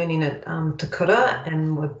Lead of Learning at Te Kura,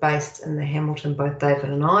 and we're based in the Hamilton, both David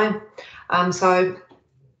and I. So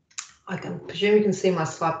I can presume you can see my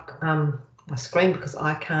slide, my screen, because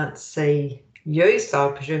I can't see you, so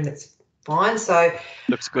I presume that's fine. So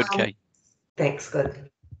looks good, Kay. Thanks, good.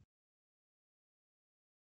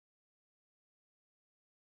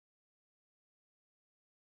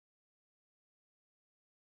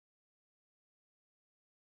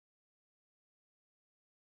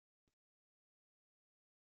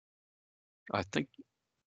 I think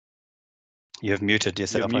you've muted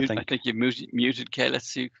yourself. I think you've muted, Kay. Let's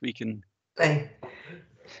see if we can.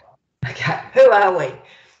 Okay, who are we?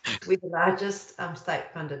 We're the largest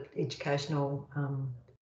state-funded educational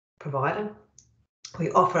provider.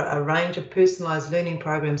 We offer a range of personalised learning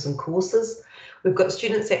programs and courses. We've got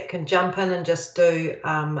students that can jump in and just do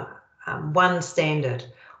one standard,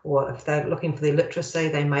 or if they're looking for their literacy,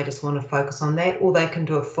 they may just want to focus on that, or they can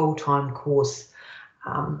do a full-time course.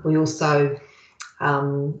 We also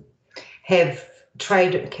have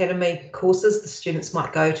trade academy courses. The students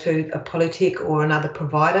might go to a polytech or another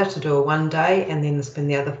provider to do a one day, and then spend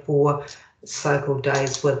the other 4 so-called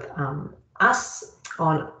days with us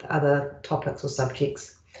on other topics or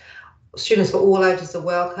subjects. Students for all ages are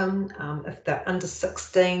welcome. If they're under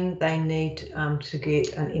 16, they need to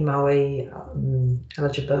get an MOE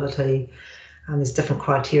eligibility. There's different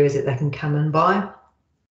criteria that they can come in by.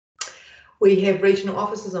 We have regional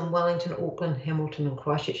offices in Wellington, Auckland, Hamilton and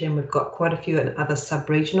Christchurch, and we've got quite a few in other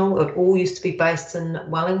sub-regional. It all used to be based in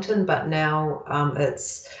Wellington, but now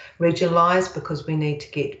it's regionalised because we need to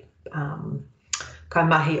get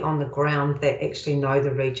kaimahi on the ground that actually know the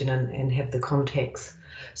region and have the contacts.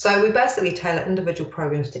 So we basically tailor individual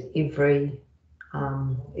programs to the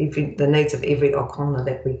needs of every okona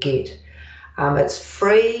that we get. It's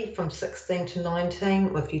free from 16 to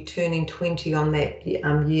 19. If you're turning 20 on that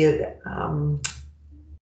year,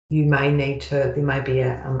 you may need to, there may be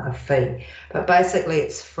a fee, but basically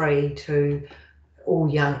it's free to all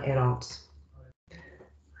young adults.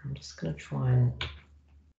 I'm just going to try and,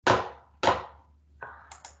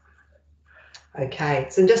 okay,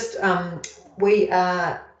 so just, we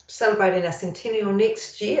are celebrating our centennial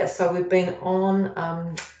next year, so we've been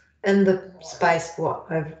on in the space for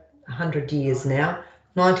over 100 years now.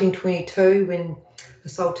 1922, when the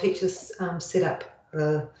Soul Teachers set up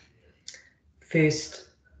the first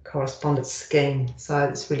correspondence scheme, so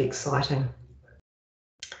it's really exciting.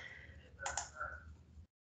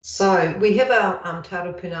 So we have our Te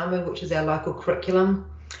Aro Punamu, which is our local curriculum,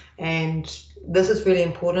 and this is really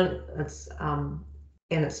important. It's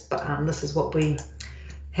this is what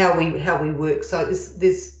how we work. So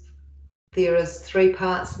there is 3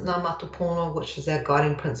 parts: Ngā Matapono, which is our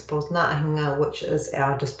guiding principles, Ngā Ahinga, which is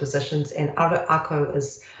our dispositions, and Ara Ako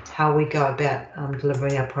is how we go about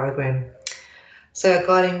delivering our program. So our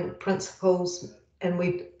guiding principles, and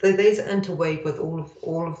these are interweave with all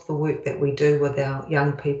of the work that we do with our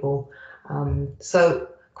young people. So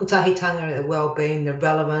kotahitanga, the well-being, the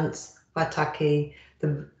relevance, waitaki,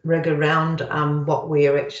 the rig around what we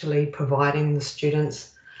are actually providing the students.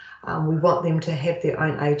 We want them to have their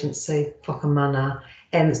own agency, whakamana,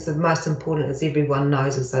 and it's the most important, as everyone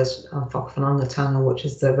knows, is those whakawhanangatanga, which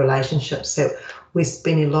is the relationships that we're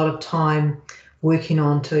spending a lot of time working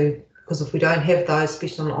on because if we don't have those,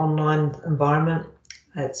 especially in an online environment,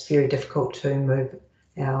 it's very difficult to move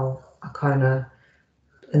our akona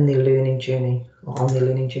in their learning journey, or on their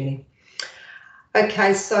learning journey.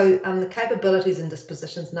 Okay, so the capabilities and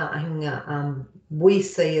dispositions Ngā Ahinga we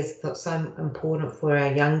see as so important for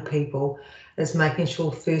our young people is making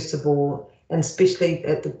sure, first of all, and especially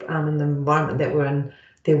at in the environment that we're in,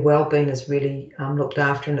 their well-being is really looked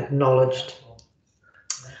after and acknowledged.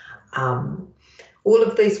 All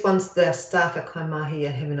of these ones, the staff at Kaimahi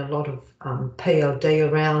are having a lot of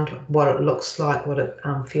PLD around what it looks like, what it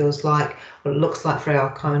feels like, what it looks like for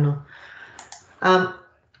our kona.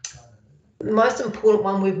 The most important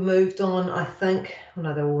one we've moved on, I think, well,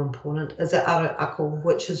 no, they're all important, is our ara ako,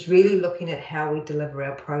 which is really looking at how we deliver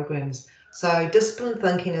our programs. So discipline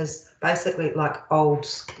thinking is basically like old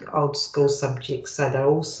school subjects. So they're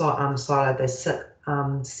all siloed, they sit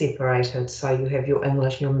separated. So you have your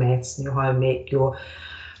English, your maths, your home ec, your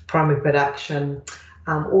primary production,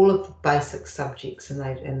 all of the basic subjects,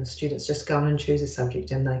 and the students just go and choose a subject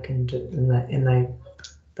and they can do, and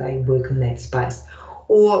they work in that space.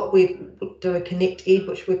 Or we do a Connect Ed,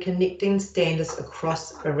 which we're connecting standards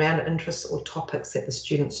around interests or topics that the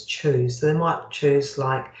students choose. So they might choose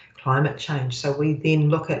like climate change. So we then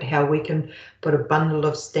look at how we can put a bundle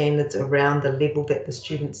of standards around the level that the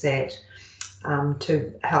student's at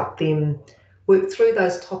to help them work through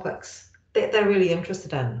those topics that they're really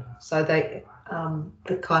interested in. So the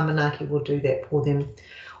Kaimanaki will do that for them.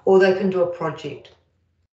 Or they can do a project.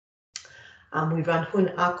 We run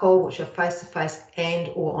Hun Ako, which are face-to-face and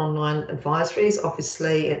or online advisories.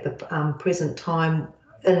 Obviously, at the present time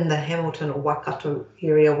in the Hamilton or Waikato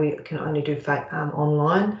area, we can only do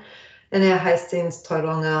online. In our Hastings,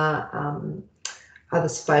 Tauranga, other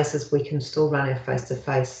spaces, we can still run our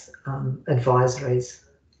face-to-face advisories.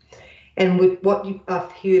 And with what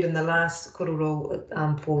I've heard in the last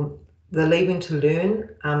kororo for the Leaving to Learn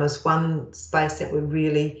is one space that we're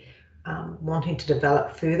really wanting to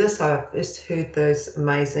develop further. So I've just heard some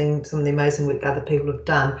of the amazing work other people have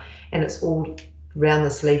done, and it's all around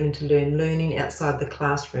this Leaving to Learn, learning outside the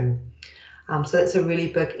classroom. So that's a really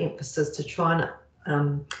big emphasis to try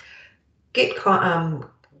and get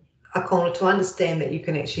a kona to understand that you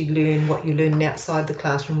can actually learn what you learn outside the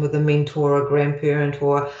classroom with a mentor or a grandparent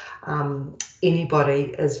or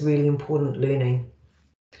anybody is really important learning.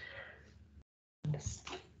 Just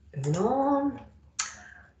moving on.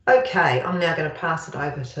 Okay, I'm now going to pass it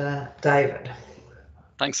over to David.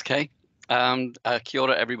 Thanks, Kay. And kia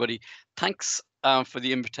ora, everybody. Thanks for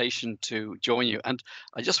the invitation to join you. And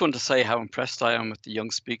I just want to say how impressed I am with the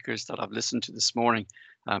young speakers that I've listened to this morning,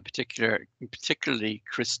 particularly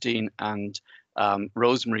Christine and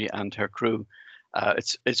Rosemary and her crew.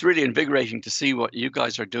 It's really invigorating to see what you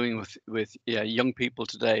guys are doing with young people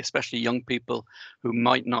today, especially young people who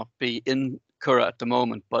might not be in Kura at the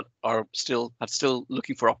moment, but are still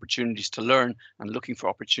looking for opportunities to learn and looking for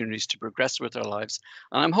opportunities to progress with their lives.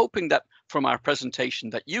 And I'm hoping that from our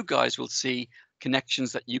presentation that you guys will see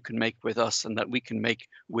connections that you can make with us and that we can make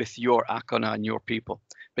with your akana and your people.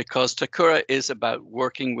 Because Te Kura is about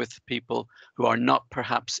working with people who are not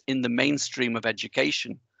perhaps in the mainstream of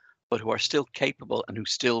education, but who are still capable and who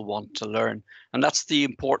still want to learn. And that's the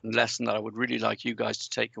important lesson that I would really like you guys to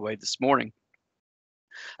take away this morning.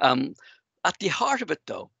 At the heart of it,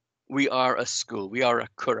 though, we are a school, we are a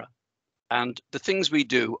kura, and the things we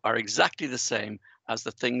do are exactly the same as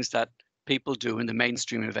the things that people do in the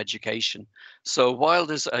mainstream of education. So while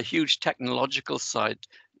there's a huge technological side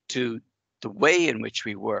to the way in which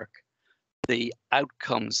we work, the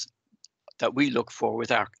outcomes that we look for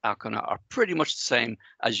with our akana are pretty much the same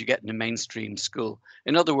as you get in a mainstream school.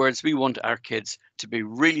 In other words, we want our kids to be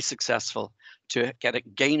really successful, to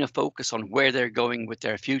gain a focus on where they're going with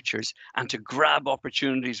their futures, and to grab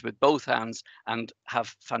opportunities with both hands and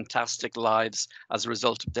have fantastic lives as a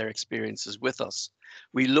result of their experiences with us.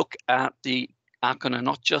 We look at the akana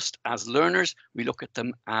not just as learners, we look at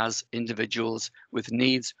them as individuals with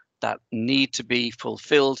needs that need to be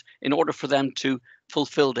fulfilled in order for them to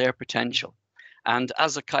fulfill their potential. And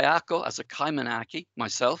as a kaiako, as a kaimanaki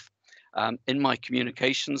myself, in my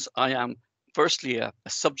communications, I am firstly a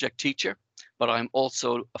subject teacher, but I'm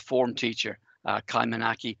also a form teacher,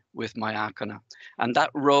 kaimanaki, with my akana. And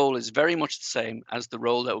that role is very much the same as the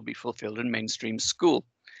role that will be fulfilled in mainstream school.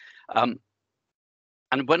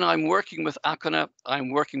 And when I'm working with akana,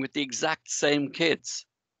 I'm working with the exact same kids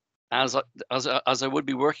as I would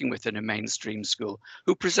be working with in a mainstream school,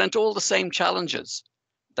 who present all the same challenges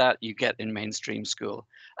that you get in mainstream school.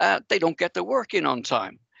 They don't get their work in on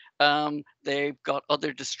time. They've got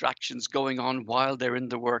other distractions going on while they're in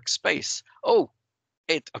the workspace. Oh,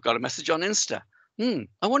 I've got a message on Insta.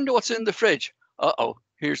 I wonder what's in the fridge. Uh-oh,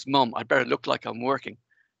 here's mum. I better look like I'm working.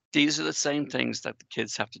 These are the same things that the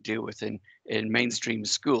kids have to deal with in mainstream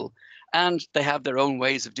school. And they have their own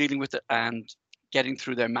ways of dealing with it and getting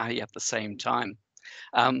through their mahi at the same time.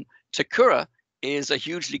 Te Kura is a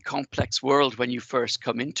hugely complex world when you first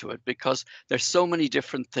come into it because there's so many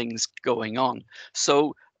different things going on.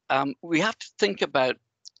 So we have to think about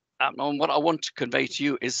and what I want to convey to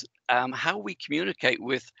you is how we communicate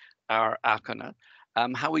with our akana,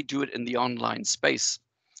 how we do it in the online space.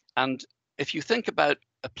 And if you think about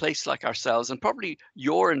a place like ourselves, and probably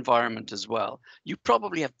your environment as well, you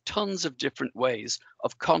probably have tons of different ways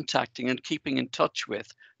of contacting and keeping in touch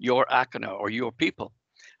with your akana or your people.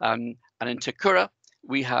 And in Te Kura,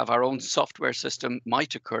 we have our own software system, My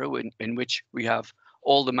Te Kura, in which we have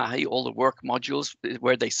all the mahi, all the work modules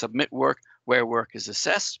where they submit work, where work is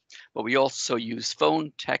assessed. But we also use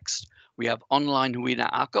phone, text. We have online huina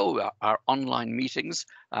ako, our online meetings.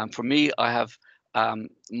 For me, I have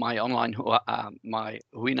my online, my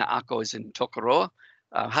huina ako is in Tokoroa.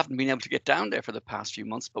 I haven't been able to get down there for the past few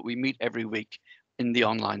months, but we meet every week in the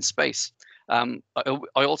online space. I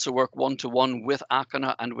also work one-to-one with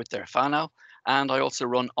akana and with their whānau, and I also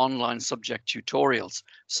run online subject tutorials.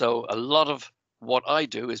 So a lot of what I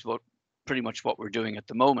do is pretty much what we're doing at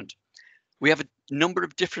the moment. We have a number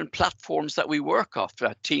of different platforms that we work off,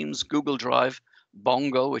 Teams, Google Drive,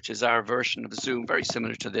 Bongo, which is our version of Zoom, very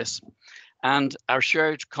similar to this. And our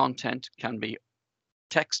shared content can be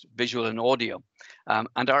text, visual, and audio.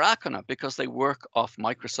 And our akana, because they work off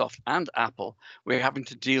Microsoft and Apple, we're having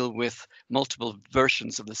to deal with multiple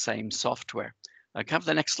versions of the same software. Can I have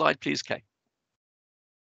the next slide, please, Kay?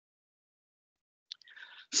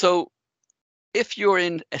 So if you're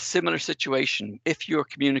in a similar situation, if you're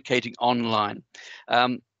communicating online,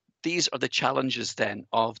 these are the challenges then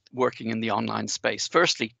of working in the online space.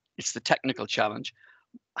 Firstly, it's the technical challenge.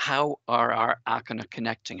 How are our akana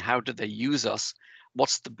connecting? How do they use us?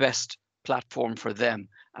 What's the best platform for them?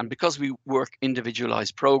 And because we work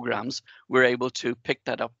individualized programs, we're able to pick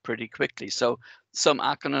that up pretty quickly. So some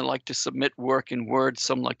akana like to submit work in Word,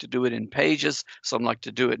 some like to do it in Pages, some like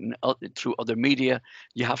to do it through other media.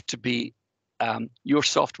 You have to be, your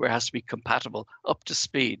software has to be compatible, up to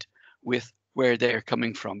speed with where they're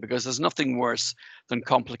coming from, because there's nothing worse than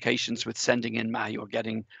complications with sending in mahi or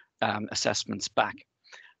getting assessments back.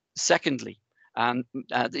 Secondly, and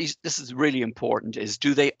this is really important, is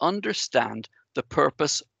do they understand the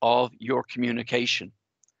purpose of your communication?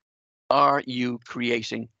 Are you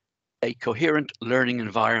creating a coherent learning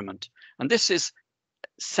environment? And this is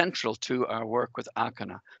central to our work with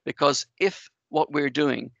akana, because if what we're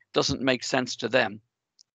doing doesn't make sense to them,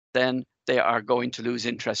 then they are going to lose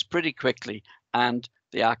interest pretty quickly, and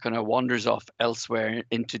the akana wanders off elsewhere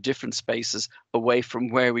into different spaces away from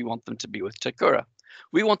where we want them to be with Te Kura.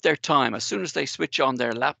 We want their time. As soon as they switch on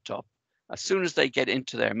their laptop, as soon as they get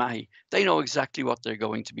into their mahi, they know exactly what they're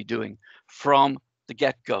going to be doing from the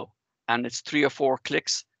get-go. And it's 3 or 4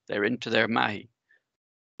 clicks, they're into their mahi.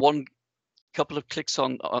 One couple of clicks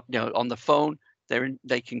on the phone,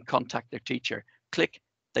 they can contact their teacher. Click,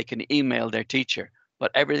 they can email their teacher.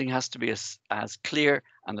 But everything has to be as clear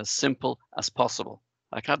and as simple as possible.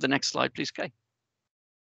 I can have the next slide, please, Kay.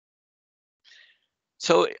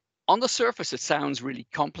 So on the surface, it sounds really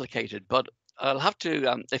complicated, but I'll have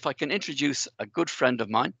to, if I can introduce a good friend of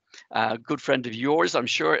mine, a good friend of yours, I'm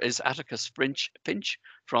sure, is Atticus Finch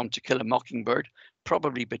from To Kill a Mockingbird,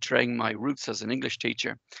 probably betraying my roots as an English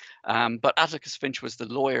teacher. But Atticus Finch was the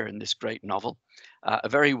lawyer in this great novel, a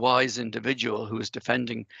very wise individual who was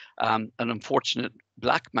defending an unfortunate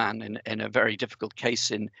black man in a very difficult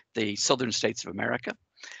case in the southern states of America.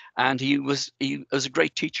 And he was a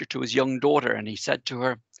great teacher to his young daughter, and he said to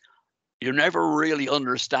her, "You never really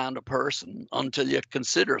understand a person until you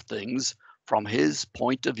consider things from his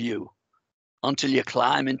point of view, until you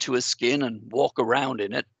climb into his skin and walk around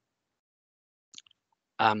in it."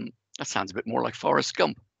 That sounds a bit more like Forrest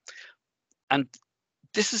Gump. And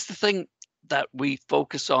this is the thing that we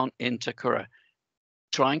focus on in Te Kura,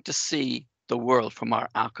 trying to see the world from our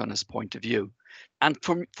akana's point of view. And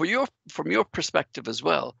from your perspective as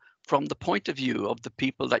well, from the point of view of the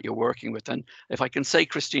people that you're working with. And if I can say,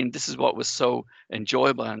 Christine, this is what was so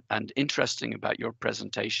enjoyable and interesting about your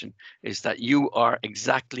presentation, is that you are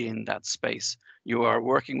exactly in that space. You are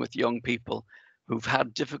working with young people who've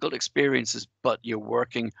had difficult experiences, but you're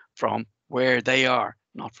working from where they are,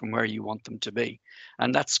 not from where you want them to be.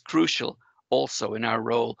 And that's crucial also in our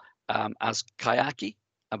role as Kayaki,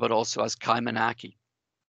 but also as Kaimanaki.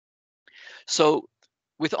 So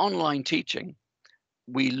with online teaching,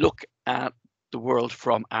 we look at the world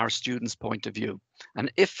from our students' point of view.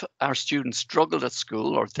 And if our students struggled at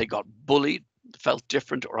school, or if they got bullied, felt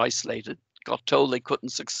different or isolated, got told they couldn't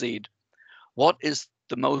succeed, what is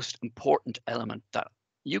the most important element that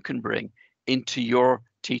you can bring into your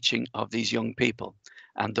teaching of these young people?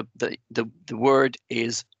 And the word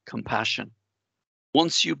is compassion.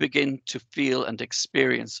 Once you begin to feel and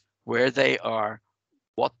experience where they are,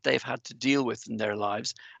 what they've had to deal with in their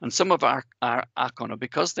lives. And some of our Akona,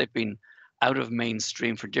 because they've been out of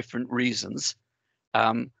mainstream for different reasons,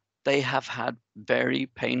 they have had very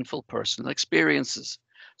painful personal experiences.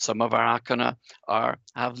 Some of our Akana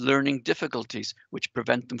have learning difficulties which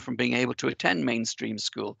prevent them from being able to attend mainstream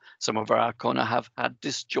school. Some of our Akana have had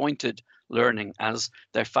disjointed learning as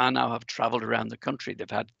their whānau have traveled around the country. They've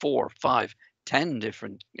had 4, 5, 10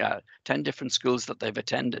 different schools that they've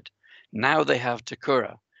attended. Now they have Te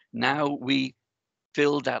Kura. Now we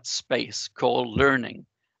fill that space called learning,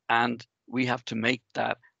 and we have to make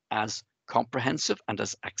that as comprehensive and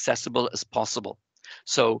as accessible as possible.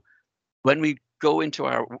 So when we go into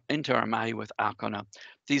our mahi with Akona,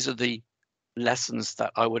 these are the lessons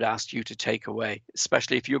that I would ask you to take away,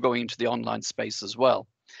 especially if you're going into the online space as well.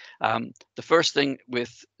 The first thing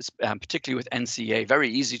with, particularly with NCEA, very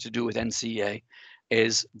easy to do with NCEA,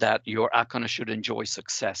 is that your Akona should enjoy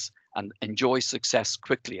success, and enjoy success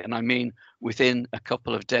quickly. And I mean within a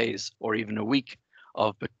couple of days or even a week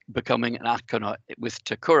of becoming an Akona with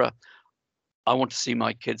Te Kura, I want to see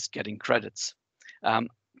my kids getting credits.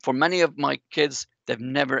 For many of my kids, they've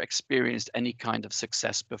never experienced any kind of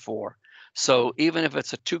success before. So even if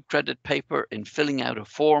it's a 2-credit paper in filling out a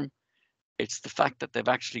form, it's the fact that they've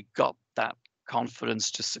actually got that confidence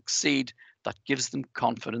to succeed that gives them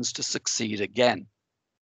confidence to succeed again.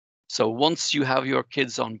 So once you have your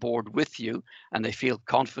kids on board with you and they feel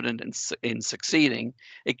confident in succeeding,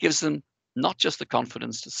 it gives them not just the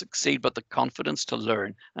confidence to succeed, but the confidence to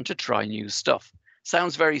learn and to try new stuff.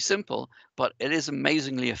 Sounds very simple, but it is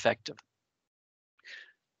amazingly effective.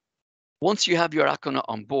 Once you have your Akona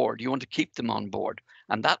on board, you want to keep them on board.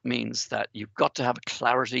 And that means that you've got to have a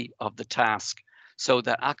clarity of the task so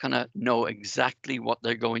that Akona know exactly what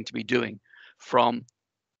they're going to be doing from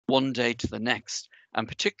one day to the next. And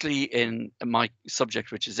particularly in my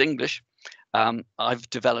subject, which is English, I've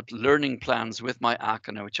developed learning plans with my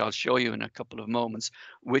Akona, which I'll show you in a couple of moments,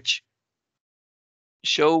 which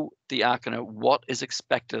show the Akona what is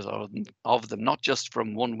expected of them, not just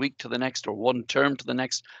from 1 week to the next or one term to the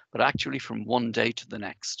next, but actually from one day to the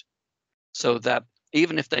next. So that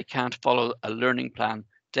even if they can't follow a learning plan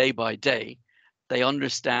day by day, they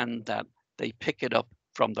understand that they pick it up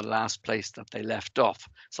from the last place that they left off.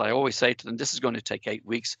 So I always say to them, this is going to take 8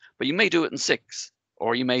 weeks, but you may do it in 6,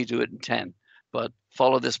 or you may do it in 10, but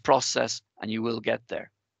follow this process and you will get there.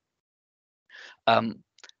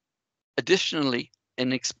 Additionally,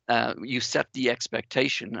 you set the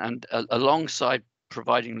expectation, and alongside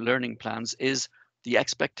providing learning plans is the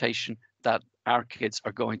expectation that our kids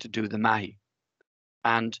are going to do the mahi,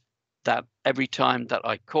 and that every time that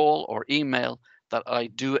I call or email, that I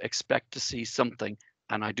do expect to see something,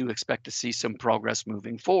 and I do expect to see some progress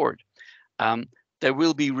moving forward. There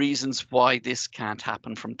will be reasons why this can't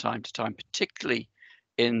happen from time to time, particularly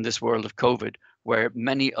in this world of COVID, where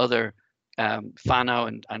many other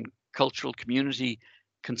whānau and cultural community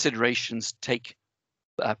considerations take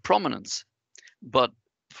prominence. But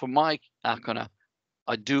for my Akona,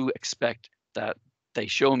 I do expect that they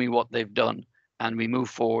show me what they've done and we move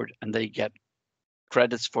forward, and they get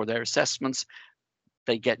credits for their assessments,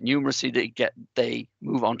 they get numeracy, they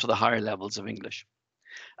move on to the higher levels of English.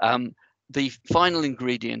 The final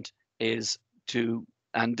ingredient is to,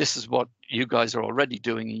 and this is what you guys are already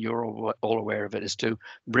doing and you're all aware of it, is to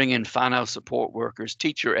bring in whānau support workers,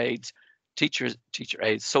 teacher aides,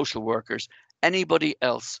 social workers, anybody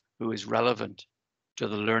else who is relevant to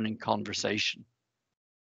the learning conversation.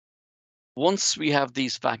 Once we have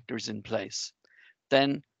these factors in place,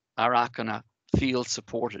 then our Akona feel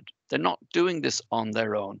supported. They're not doing this on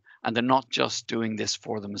their own, and they're not just doing this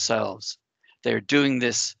for themselves. They're doing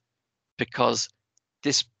this because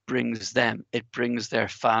this brings them, it brings their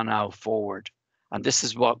whānau forward. And this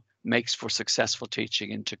is what makes for successful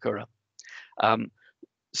teaching in Te Kura.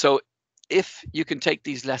 So if you can take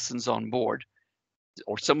these lessons on board,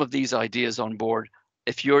 or some of these ideas on board,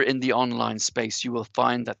 if you're in the online space, you will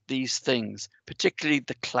find that these things, particularly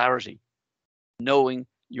the clarity, knowing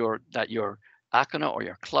that your Akona or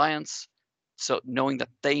your clients, so knowing that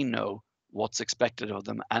they know what's expected of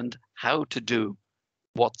them and how to do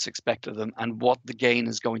what's expected of them and what the gain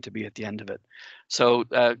is going to be at the end of it. So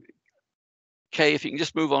Kay, if you can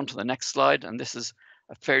just move on to the next slide, and this is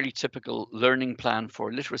a fairly typical learning plan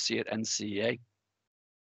for literacy at NCEA.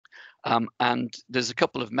 And there's a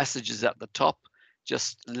couple of messages at the top,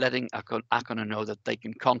 just letting Akona know that they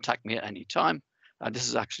can contact me at any time. This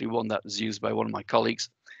is actually one that was used by one of my colleagues.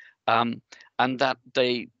 And that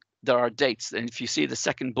there are dates. And if you see the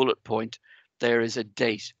second bullet point, there is a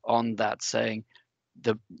date on that saying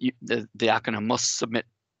the Akona must submit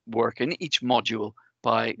work in each module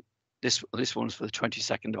by This one's for the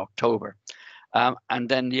 22nd of October. And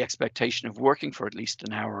then the expectation of working for at least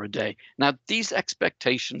an hour a day. Now, these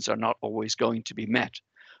expectations are not always going to be met,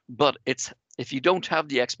 but if you don't have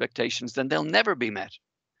the expectations, then they'll never be met.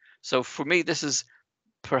 So for me, this is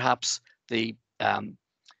perhaps the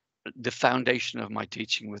foundation of my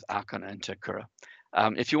teaching with Akana and Te Kura.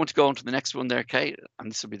 If you want to go on to the next one there, Kay, and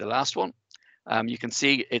this will be the last one, you can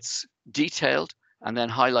see it's detailed and then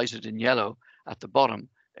highlighted in yellow at the bottom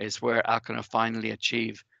is where Akana finally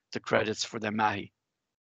achieve the credits for their mahi.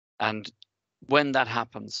 And when that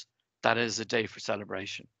happens, that is a day for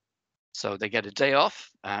celebration. So they get a day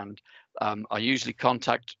off, and I usually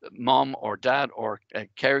contact mom or dad or a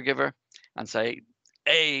caregiver and say,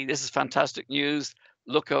 hey, this is fantastic news.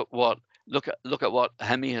 Look at what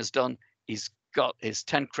Hemi has done. He's got his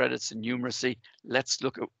 10 credits in numeracy. Let's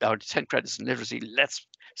look at our 10 credits in literacy. Let's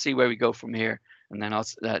see where we go from here. And then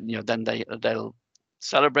then they'll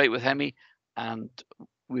celebrate with Hemi, and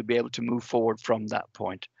we'll be able to move forward from that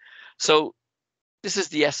point. So this is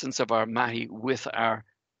the essence of our mahi with our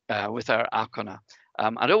Akana.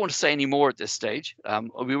 I don't want to say any more at this stage.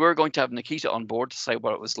 We were going to have Nikita on board to say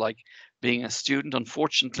what it was like being a student.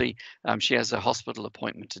 Unfortunately, she has a hospital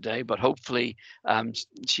appointment today, but hopefully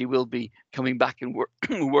she will be coming back and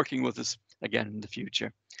working with us again in the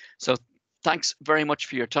future. So thanks very much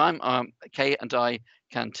for your time. Kay and I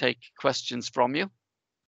can take questions from you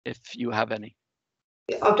if you have any.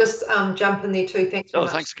 I'll just jump in there too. Thanks very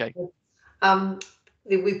much. Thanks, Kay.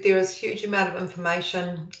 There is a huge amount of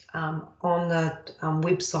information on the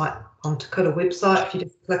website, on Te Kura website. If you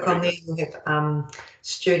just click on there, you'll have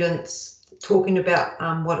students talking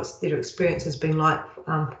about what their experience has been like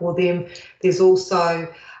for them. There's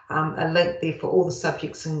also a link there for all the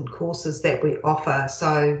subjects and courses that we offer.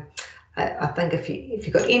 So I think if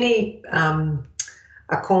you've got any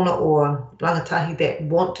akona or rangatahi that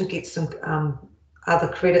want to get some other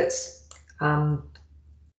credits,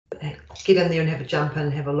 get in there and have a jump in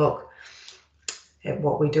and have a look at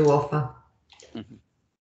what we do offer. Mm-hmm.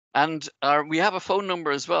 And we have a phone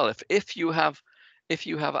number as well. If you have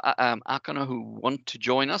akana who want to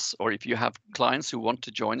join us, or if you have clients who want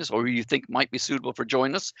to join us, or who you think might be suitable for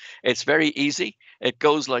join us, it's very easy. It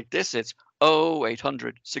goes like this. It's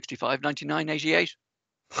 0800 65 99 88.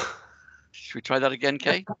 Should we try that again,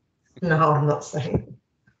 Kay? No, I'm not saying.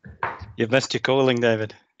 You've missed your calling,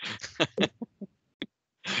 David.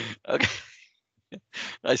 Okay.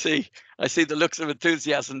 I see the looks of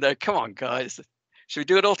enthusiasm there. Come on, guys. Should we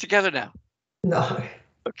do it all together now? No.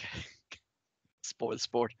 Okay. Spoil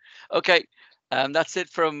sport. Okay. That's it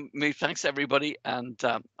from me. Thanks, everybody. And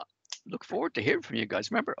look forward to hearing from you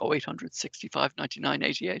guys. Remember, 0800 65 99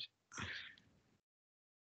 88.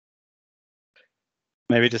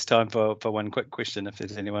 Maybe just time for one quick question, if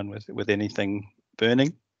there's anyone with anything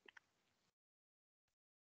burning.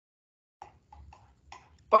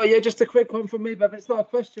 Oh yeah, just a quick one from me, but it's not a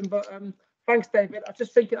question. But thanks, David. I was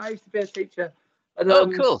just thinking I used to be a teacher. And,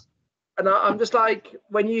 cool. And I'm just like,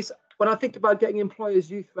 when I think about getting employers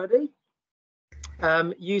youth ready,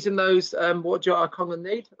 using those what do our Kongan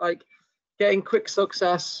need, like getting quick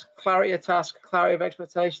success, clarity of task, clarity of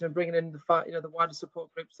expectation, and bringing in the wider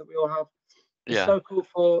support groups that we all have. It's so cool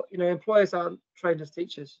for employers aren't trained as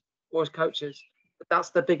teachers or as coaches. But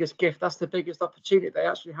that's the biggest gift. That's the biggest opportunity they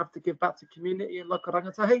actually have to give back to community and local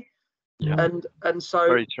rangatahi. Yeah. And so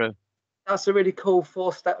very true. That's a really cool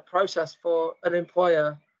 4-step process for an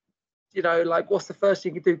employer. Like what's the first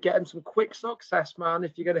thing you can do? Get them some quick success, man.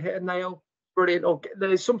 If you're going to hit a nail, brilliant. Or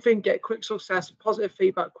there's something, get quick success, positive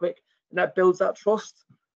feedback quick, and that builds that trust.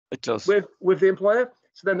 It does. With the employer.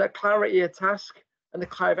 So then that clarity of task and the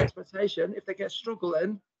clarity of expectation, if they get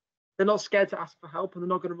struggling, they're not scared to ask for help, and they're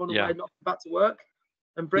not going to run away, not come back to work,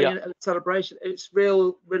 and bring in a celebration. It's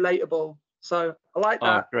real relatable. So I like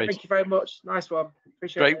that. Great. Thank you very much. Nice one.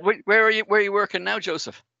 Appreciate it. Great. Where are you working now,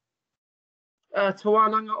 Joseph?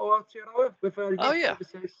 Tawananga or Aotearoa with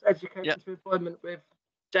services, education to employment with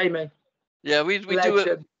Jamie. Yeah, we do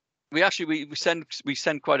it. We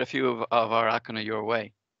send quite a few of our akana your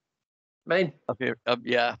way. Maine. Up here.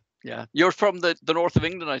 Yeah. You're from the north of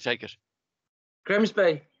England, I take it.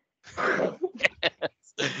 Grimsby.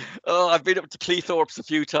 Yes. Oh, I've been up to Cleethorpes a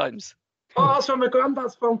few times. Oh, that's where my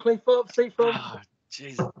granddad's from, Cleethorpes, Seafront. Oh,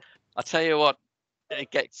 jeez. I'll tell you what,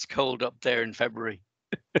 it gets cold up there in February.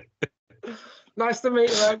 Nice to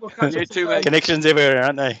meet you, Ed. We'll catch You up too, sometime. mate. Connections everywhere,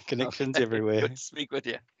 aren't they? Connections everywhere. Good to speak with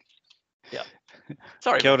you. Yeah.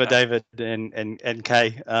 Sorry. Kia ora, David and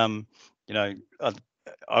Kay.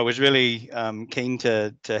 I was really keen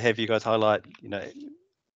to have you guys highlight,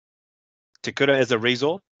 Te Kura as a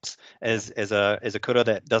resource, as a kura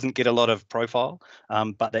that doesn't get a lot of profile,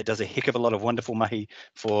 but that does a heck of a lot of wonderful mahi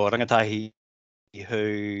for rangatahi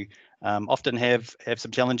who often have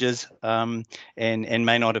some challenges and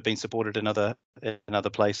may not have been supported in other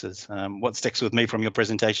places. What sticks with me from your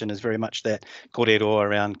presentation is very much that kōrero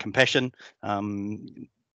around compassion.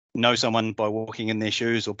 Know someone by walking in their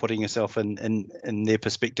shoes or putting yourself in their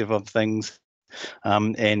perspective of things.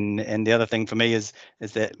 And the other thing for me is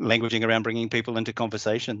that languaging around bringing people into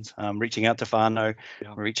conversations, reaching out to whānau,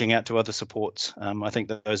 reaching out to other supports. I think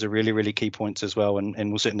that those are really, really key points as well,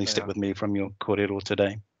 and will certainly stick with me from your kōrero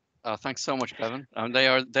today. Thanks so much, Bevan. They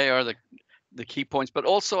are the key points, but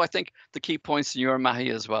also I think the key points in your mahi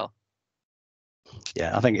as well.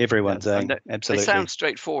 Yeah, I think everyone's absolutely. They sound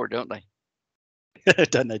straightforward, don't they?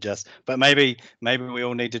 Don't they just? But maybe we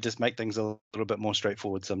all need to just make things a little bit more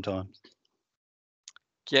straightforward sometimes.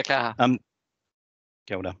 Kia kaha.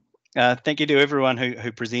 Kia ora. Thank you to everyone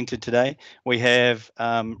who presented today. We have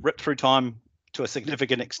ripped through time to a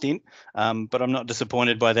significant extent, but I'm not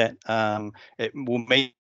disappointed by that. It will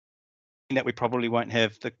mean that we probably won't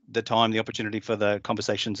have the time, the opportunity for the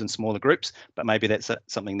conversations in smaller groups, but maybe that's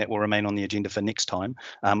something that will remain on the agenda for next time.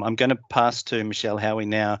 I'm going to pass to Michelle Howie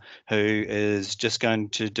now, who is just going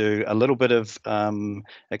to do a little bit of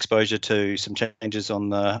exposure to some changes on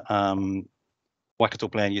the Waikato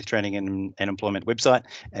Plan Youth Training and Employment website,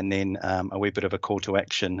 and then a wee bit of a call to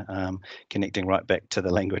action, connecting right back to the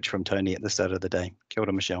language from Tony at the start of the day. Kia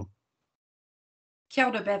ora, Michelle. Kia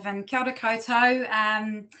ora, Bevan. Kia ora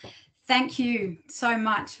koutou. Thank you so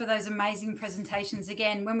much for those amazing presentations.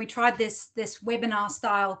 Again, when we tried this webinar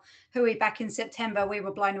style hui back in September, we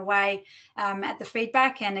were blown away at the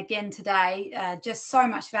feedback. And again today, just so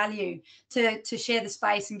much value to share the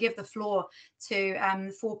space and give the floor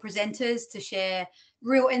to for presenters to share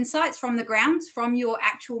real insights from the ground, from your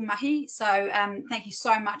actual mahi. So thank you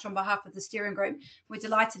so much on behalf of the steering group. We're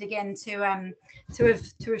delighted again to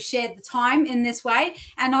have shared the time in this way.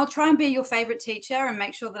 And I'll try and be your favourite teacher and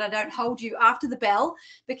make sure that I don't hold you after the bell,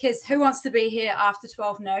 because who wants to be here after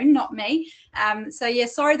 12 noon? Not me. So yeah,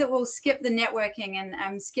 sorry that we'll skip the networking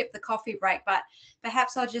and skip the coffee break, but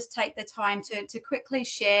perhaps I'll just take the time to quickly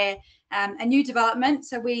share a new development.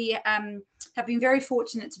 So we have been very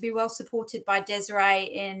fortunate to be well supported by Desiree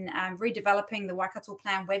in redeveloping the Waikato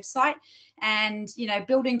Plan website, and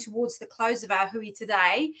building towards the close of our hui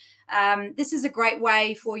today. This is a great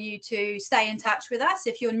way for you to stay in touch with us.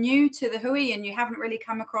 If you're new to the hui and you haven't really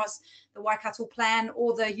come across the Waikato Plan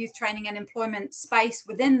or the youth training and employment space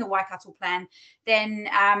within the Waikato Plan, then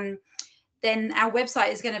our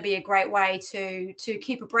website is going to be a great way to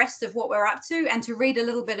keep abreast of what we're up to and to read a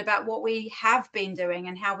little bit about what we have been doing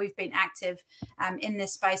and how we've been active in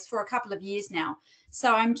this space for a couple of years now.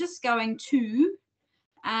 So I'm just going to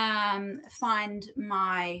find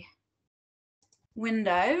my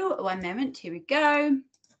window. One moment, here we go.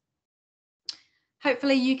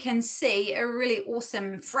 Hopefully you can see a really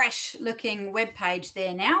awesome, fresh looking web page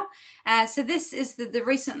there now. So this is the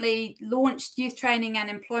recently launched youth training and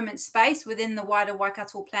employment space within the wider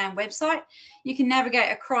Waikato Plan website. You can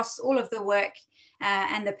navigate across all of the work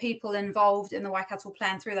and the people involved in the Waikato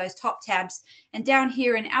Plan through those top tabs. And down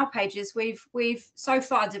here in our pages, we've so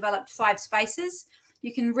far developed 5 spaces.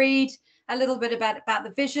 You can read a little bit about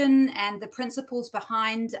the vision and the principles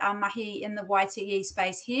behind our mahi in the YTE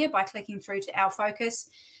space here by clicking through to our focus.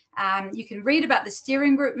 You can read about the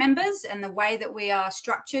steering group members and the way that we are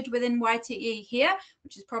structured within YTE here,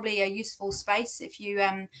 which is probably a useful space if you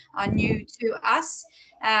are new to us.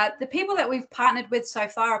 The people that we've partnered with so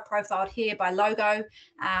far are profiled here by logo,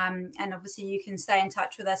 and obviously you can stay in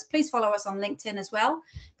touch with us. Please follow us on LinkedIn as well.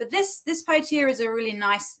 But this page here is a really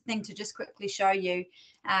nice thing to just quickly show you.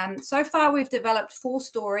 So far we've developed 4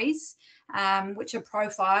 stories which are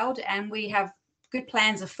profiled, and we have good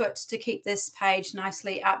plans afoot to keep this page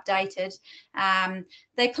nicely updated.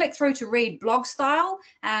 They click through to read blog style.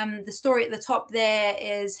 The story at the top there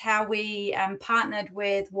is how we partnered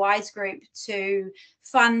with Wise Group to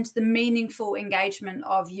fund the meaningful engagement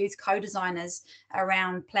of youth co-designers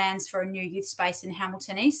around plans for a new youth space in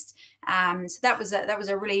Hamilton East. So that was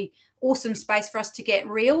a really awesome space for us to get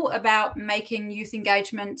real about making youth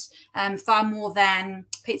engagement far more than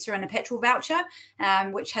pizza and a petrol voucher,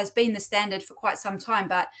 which has been the standard for quite some time.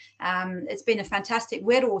 But it's been a fantastic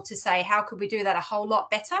wero to say, how could we do that a whole lot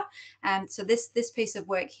better? So this piece of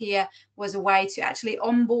work here was a way to actually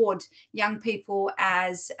onboard young people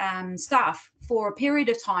as staff for a period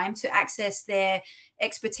of time to access their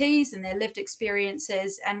expertise and their lived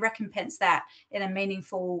experiences and recompense that in a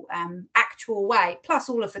meaningful, actual way, plus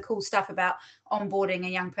all of the cool stuff about onboarding a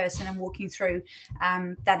young person and walking through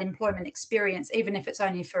that employment experience, even if it's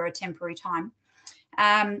only for a temporary time.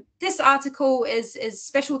 This article is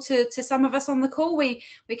special to some of us on the call. We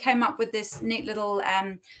came up with this neat little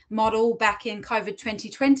model back in COVID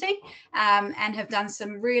 2020 and have done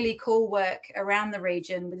some really cool work around the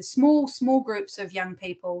region with small groups of young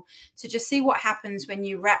people to just see what happens when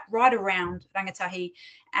you wrap right around rangatahi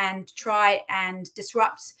and try and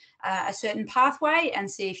disrupt a certain pathway and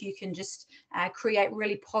see if you can just create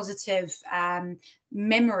really positive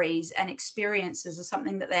memories and experiences of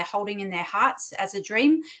something that they're holding in their hearts as a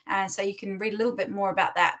dream. So you can read a little bit more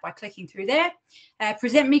about that by clicking through there.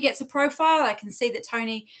 Present Me gets a profile. I can see that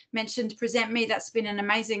Tony mentioned Present Me. That's been an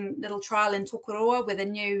amazing little trial in Tokoroa with a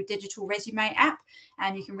new digital resume app,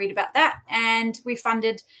 and you can read about that. And we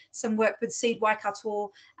funded some work with Seed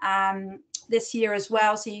Waikato this year as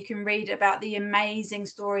well, so you can read about the amazing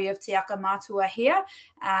story of Te Aka Matua here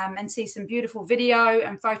and see some beautiful video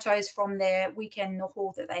and photos from their weekend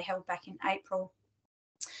noho that they held back in April.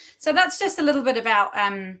 So that's just a little bit about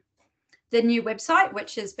the new website,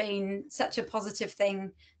 which has been such a positive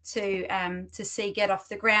thing to see get off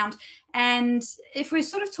the ground. And if we're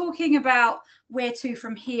sort of talking about where to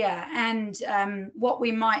from here and what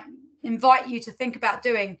we might invite you to think about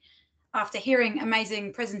doing after hearing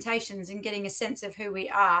amazing presentations and getting a sense of who we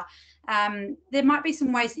are, there might be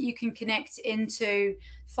some ways that you can connect into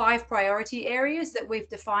 5 priority areas that we've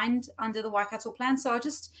defined under the Waikato plan. So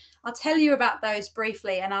I'll tell you about those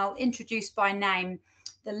briefly, and I'll introduce by name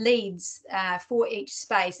the leads for each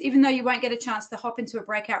space. Even though you won't get a chance to hop into a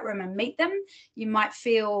breakout room and meet them, you might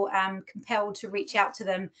feel compelled to reach out to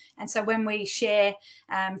them. And so when we share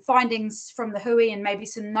findings from the hui and maybe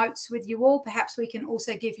some notes with you all, perhaps we can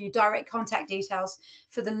also give you direct contact details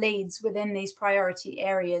for the leads within these priority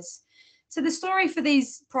areas. So the story for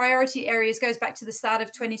these priority areas goes back to the start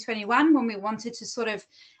of 2021 when we wanted to sort of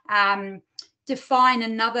define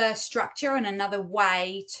another structure and another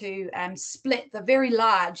way to split the very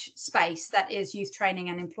large space that is youth training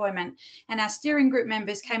and employment. And our steering group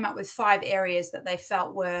members came up with 5 areas that they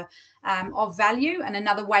felt were of value and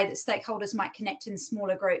another way that stakeholders might connect in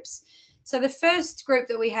smaller groups. So the first group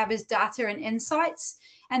that we have is data and insights.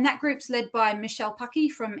 And that group's led by Michelle Pucky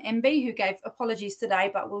from MB, who gave apologies today,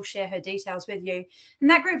 but we'll share her details with you. And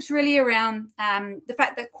that group's really around the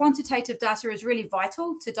fact that quantitative data is really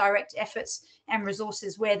vital to direct efforts and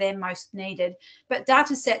resources where they're most needed. But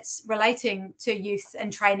data sets relating to youth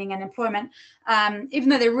and training and employment, even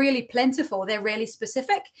though they're really plentiful, they're really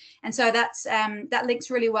specific. And so that links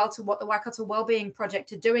really well to what the Waikato Wellbeing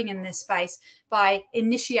Project are doing in this space by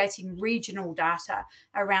initiating regional data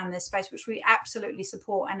around this space, which we absolutely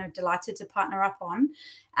support and are delighted to partner up on.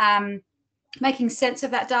 Making sense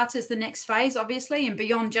of that data is the next phase, obviously, and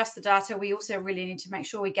beyond just the data, we also really need to make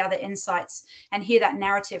sure we gather insights and hear that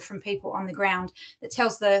narrative from people on the ground that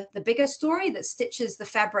tells the bigger story, that stitches the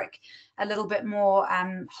fabric a little bit more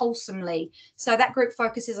wholesomely. So that group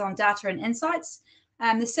focuses on data and insights.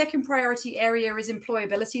 The second priority area is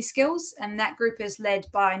employability skills, and that group is led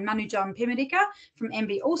by Manujon Pimarika from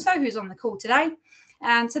MB also, who's on the call today.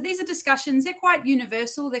 So these are discussions, they're quite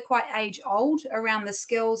universal, they're quite age old around the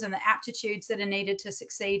skills and the aptitudes that are needed to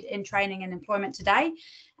succeed in training and employment today.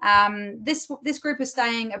 This group is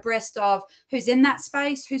staying abreast of who's in that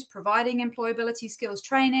space, who's providing employability skills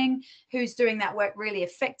training, who's doing that work really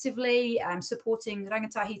effectively, supporting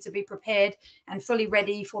rangatahi to be prepared and fully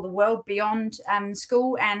ready for the world beyond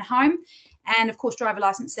school and home. And of course, driver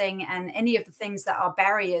licensing and any of the things that are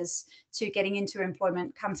barriers to getting into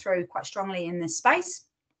employment come through quite strongly in this space.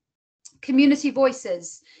 Community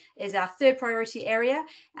voices is our third priority area.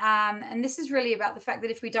 And this is really about the fact that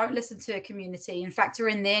if we don't listen to a community and factor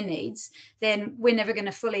in their needs, then we're never going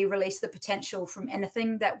to fully release the potential from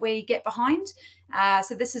anything that we get behind.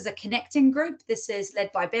 So this is a connecting group. This is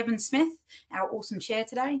led by Bevan Smith, our awesome chair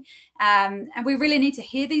today. And we really need to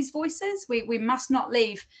hear these voices. We must not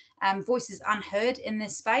leave voices unheard in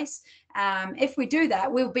this space. If we do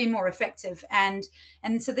that, we'll be more effective. And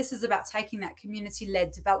so this is about taking that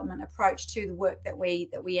community-led development approach to the work that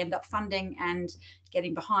we end up funding and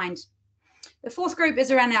getting behind. The fourth group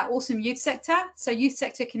is around our awesome youth sector. So youth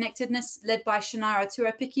sector connectedness, led by Shannara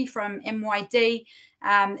Tuapiki from MYD,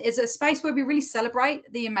 is a space where we really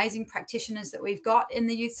celebrate the amazing practitioners that we've got in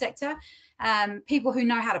the youth sector. People who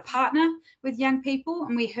know how to partner with young people,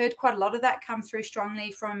 and we heard quite a lot of that come through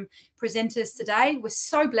strongly from presenters today. We're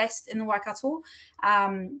so blessed in the Waikato.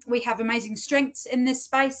 We have amazing strengths in this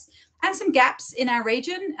space and some gaps in our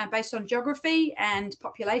region based on geography and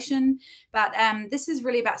population. But this is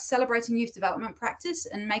really about celebrating youth development practice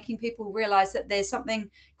and making people realize that there's something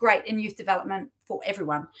great in youth development for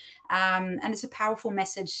everyone. And it's a powerful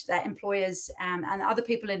message that employers and other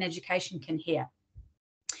people in education can hear.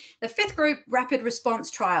 The fifth group, rapid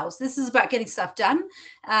response trials. This is about getting stuff done,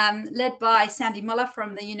 led by Sandy Muller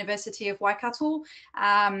from the University of Waikato.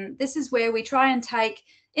 This is where we try and take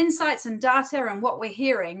insights and data and what we're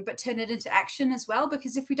hearing, but turn it into action as well,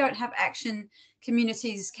 because if we don't have action,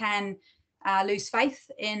 communities can lose faith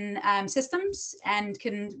in systems and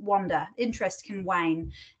can wander, interest can wane.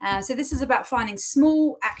 So this is about finding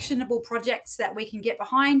small actionable projects that we can get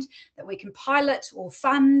behind, that we can pilot or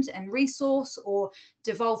fund and resource or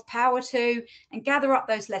devolve power to, and gather up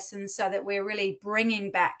those lessons so that we're really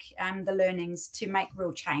bringing back the learnings to make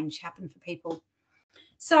real change happen for people.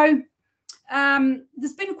 So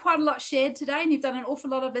there's been quite a lot shared today, and you've done an awful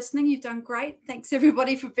lot of listening. You've done great. Thanks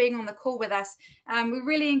everybody for being on the call with us. We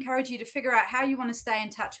really encourage you to figure out how you want to stay in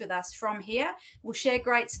touch with us from here. We'll share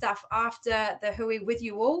great stuff after the hui with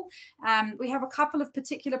you all. We have a couple of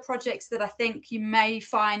particular projects that I think you may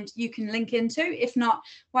find you can link into, if not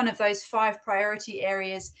one of those 5 priority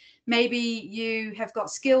areas. Maybe you have got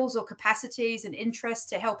skills or capacities and interests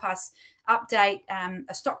to help us update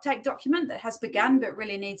a stocktake document that has begun but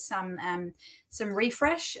really needs some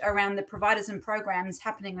refresh around the providers and programs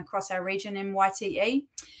happening across our region in YTE.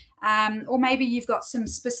 Or maybe you've got some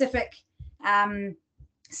specific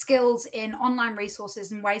skills in online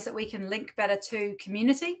resources and ways that we can link better to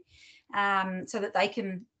community so that they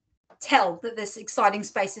can tell that this exciting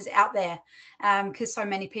space is out there, because so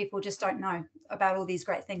many people just don't know about all these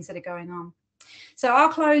great things that are going on. So I'll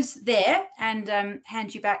close there and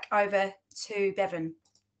hand you back over to Bevan.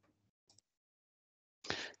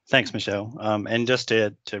 Thanks, Michelle. And just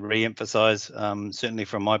to re-emphasize, certainly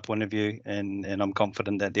from my point of view, and I'm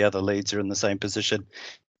confident that the other leads are in the same position,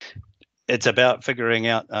 it's about figuring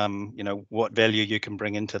out, what value you can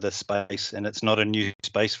bring into this space. And it's not a new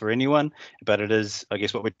space for anyone, but it is, I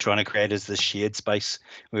guess, what we're trying to create is this shared space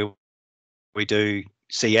where we do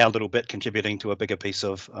see our little bit contributing to a bigger piece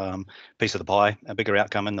of the pie, a bigger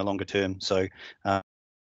outcome in the longer term. So,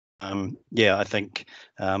 yeah, I think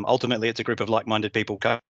ultimately it's a group of like-minded people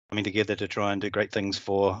coming together to try and do great things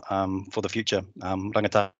for the future.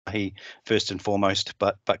 Rangatahi first and foremost,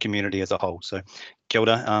 but community as a whole. So, kia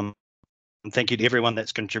ora. Thank you to everyone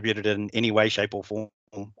that's contributed in any way, shape, or form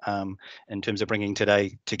in terms of bringing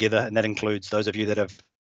today together, and that includes those of you that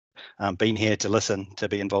have been here to listen, to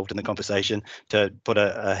be involved in the conversation, to put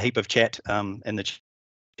a heap of chat in the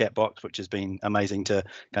chat box, which has been amazing to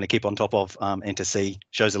kind of keep on top of and to see,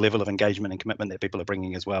 shows the level of engagement and commitment that people are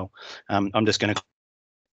bringing as well. I'm just going to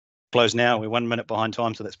close now. We're 1 minute behind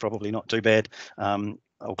time, so that's probably not too bad.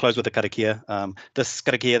 I'll close with a karakia. This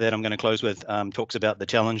karakia that I'm going to close with talks about the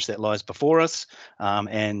challenge that lies before us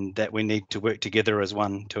and that we need to work together as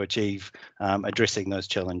one to achieve addressing those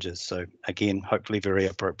challenges. So again, hopefully very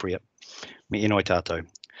appropriate. Me inoi tātou.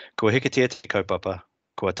 Kua hikatea te kaupapa,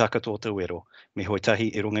 kua takato te wero, me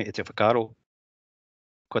hoitahi I runga I te whakaro,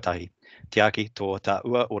 kua tahi. Te aki tō tā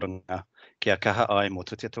ua oranga, kia kaha ai mo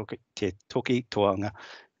te toki toanga,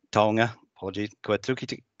 taonga, apologies, kua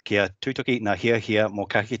tuki kia tutoki na hia mō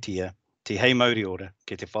kahitia, te hei mauri ora,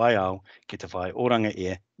 ke te whai ao, ke te whai oranga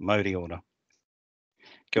e, mauri ora.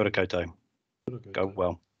 Kia ora koutou. Go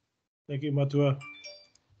well. Thank you, Matua.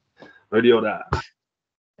 Mauri ora.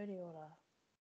 Mauri ora.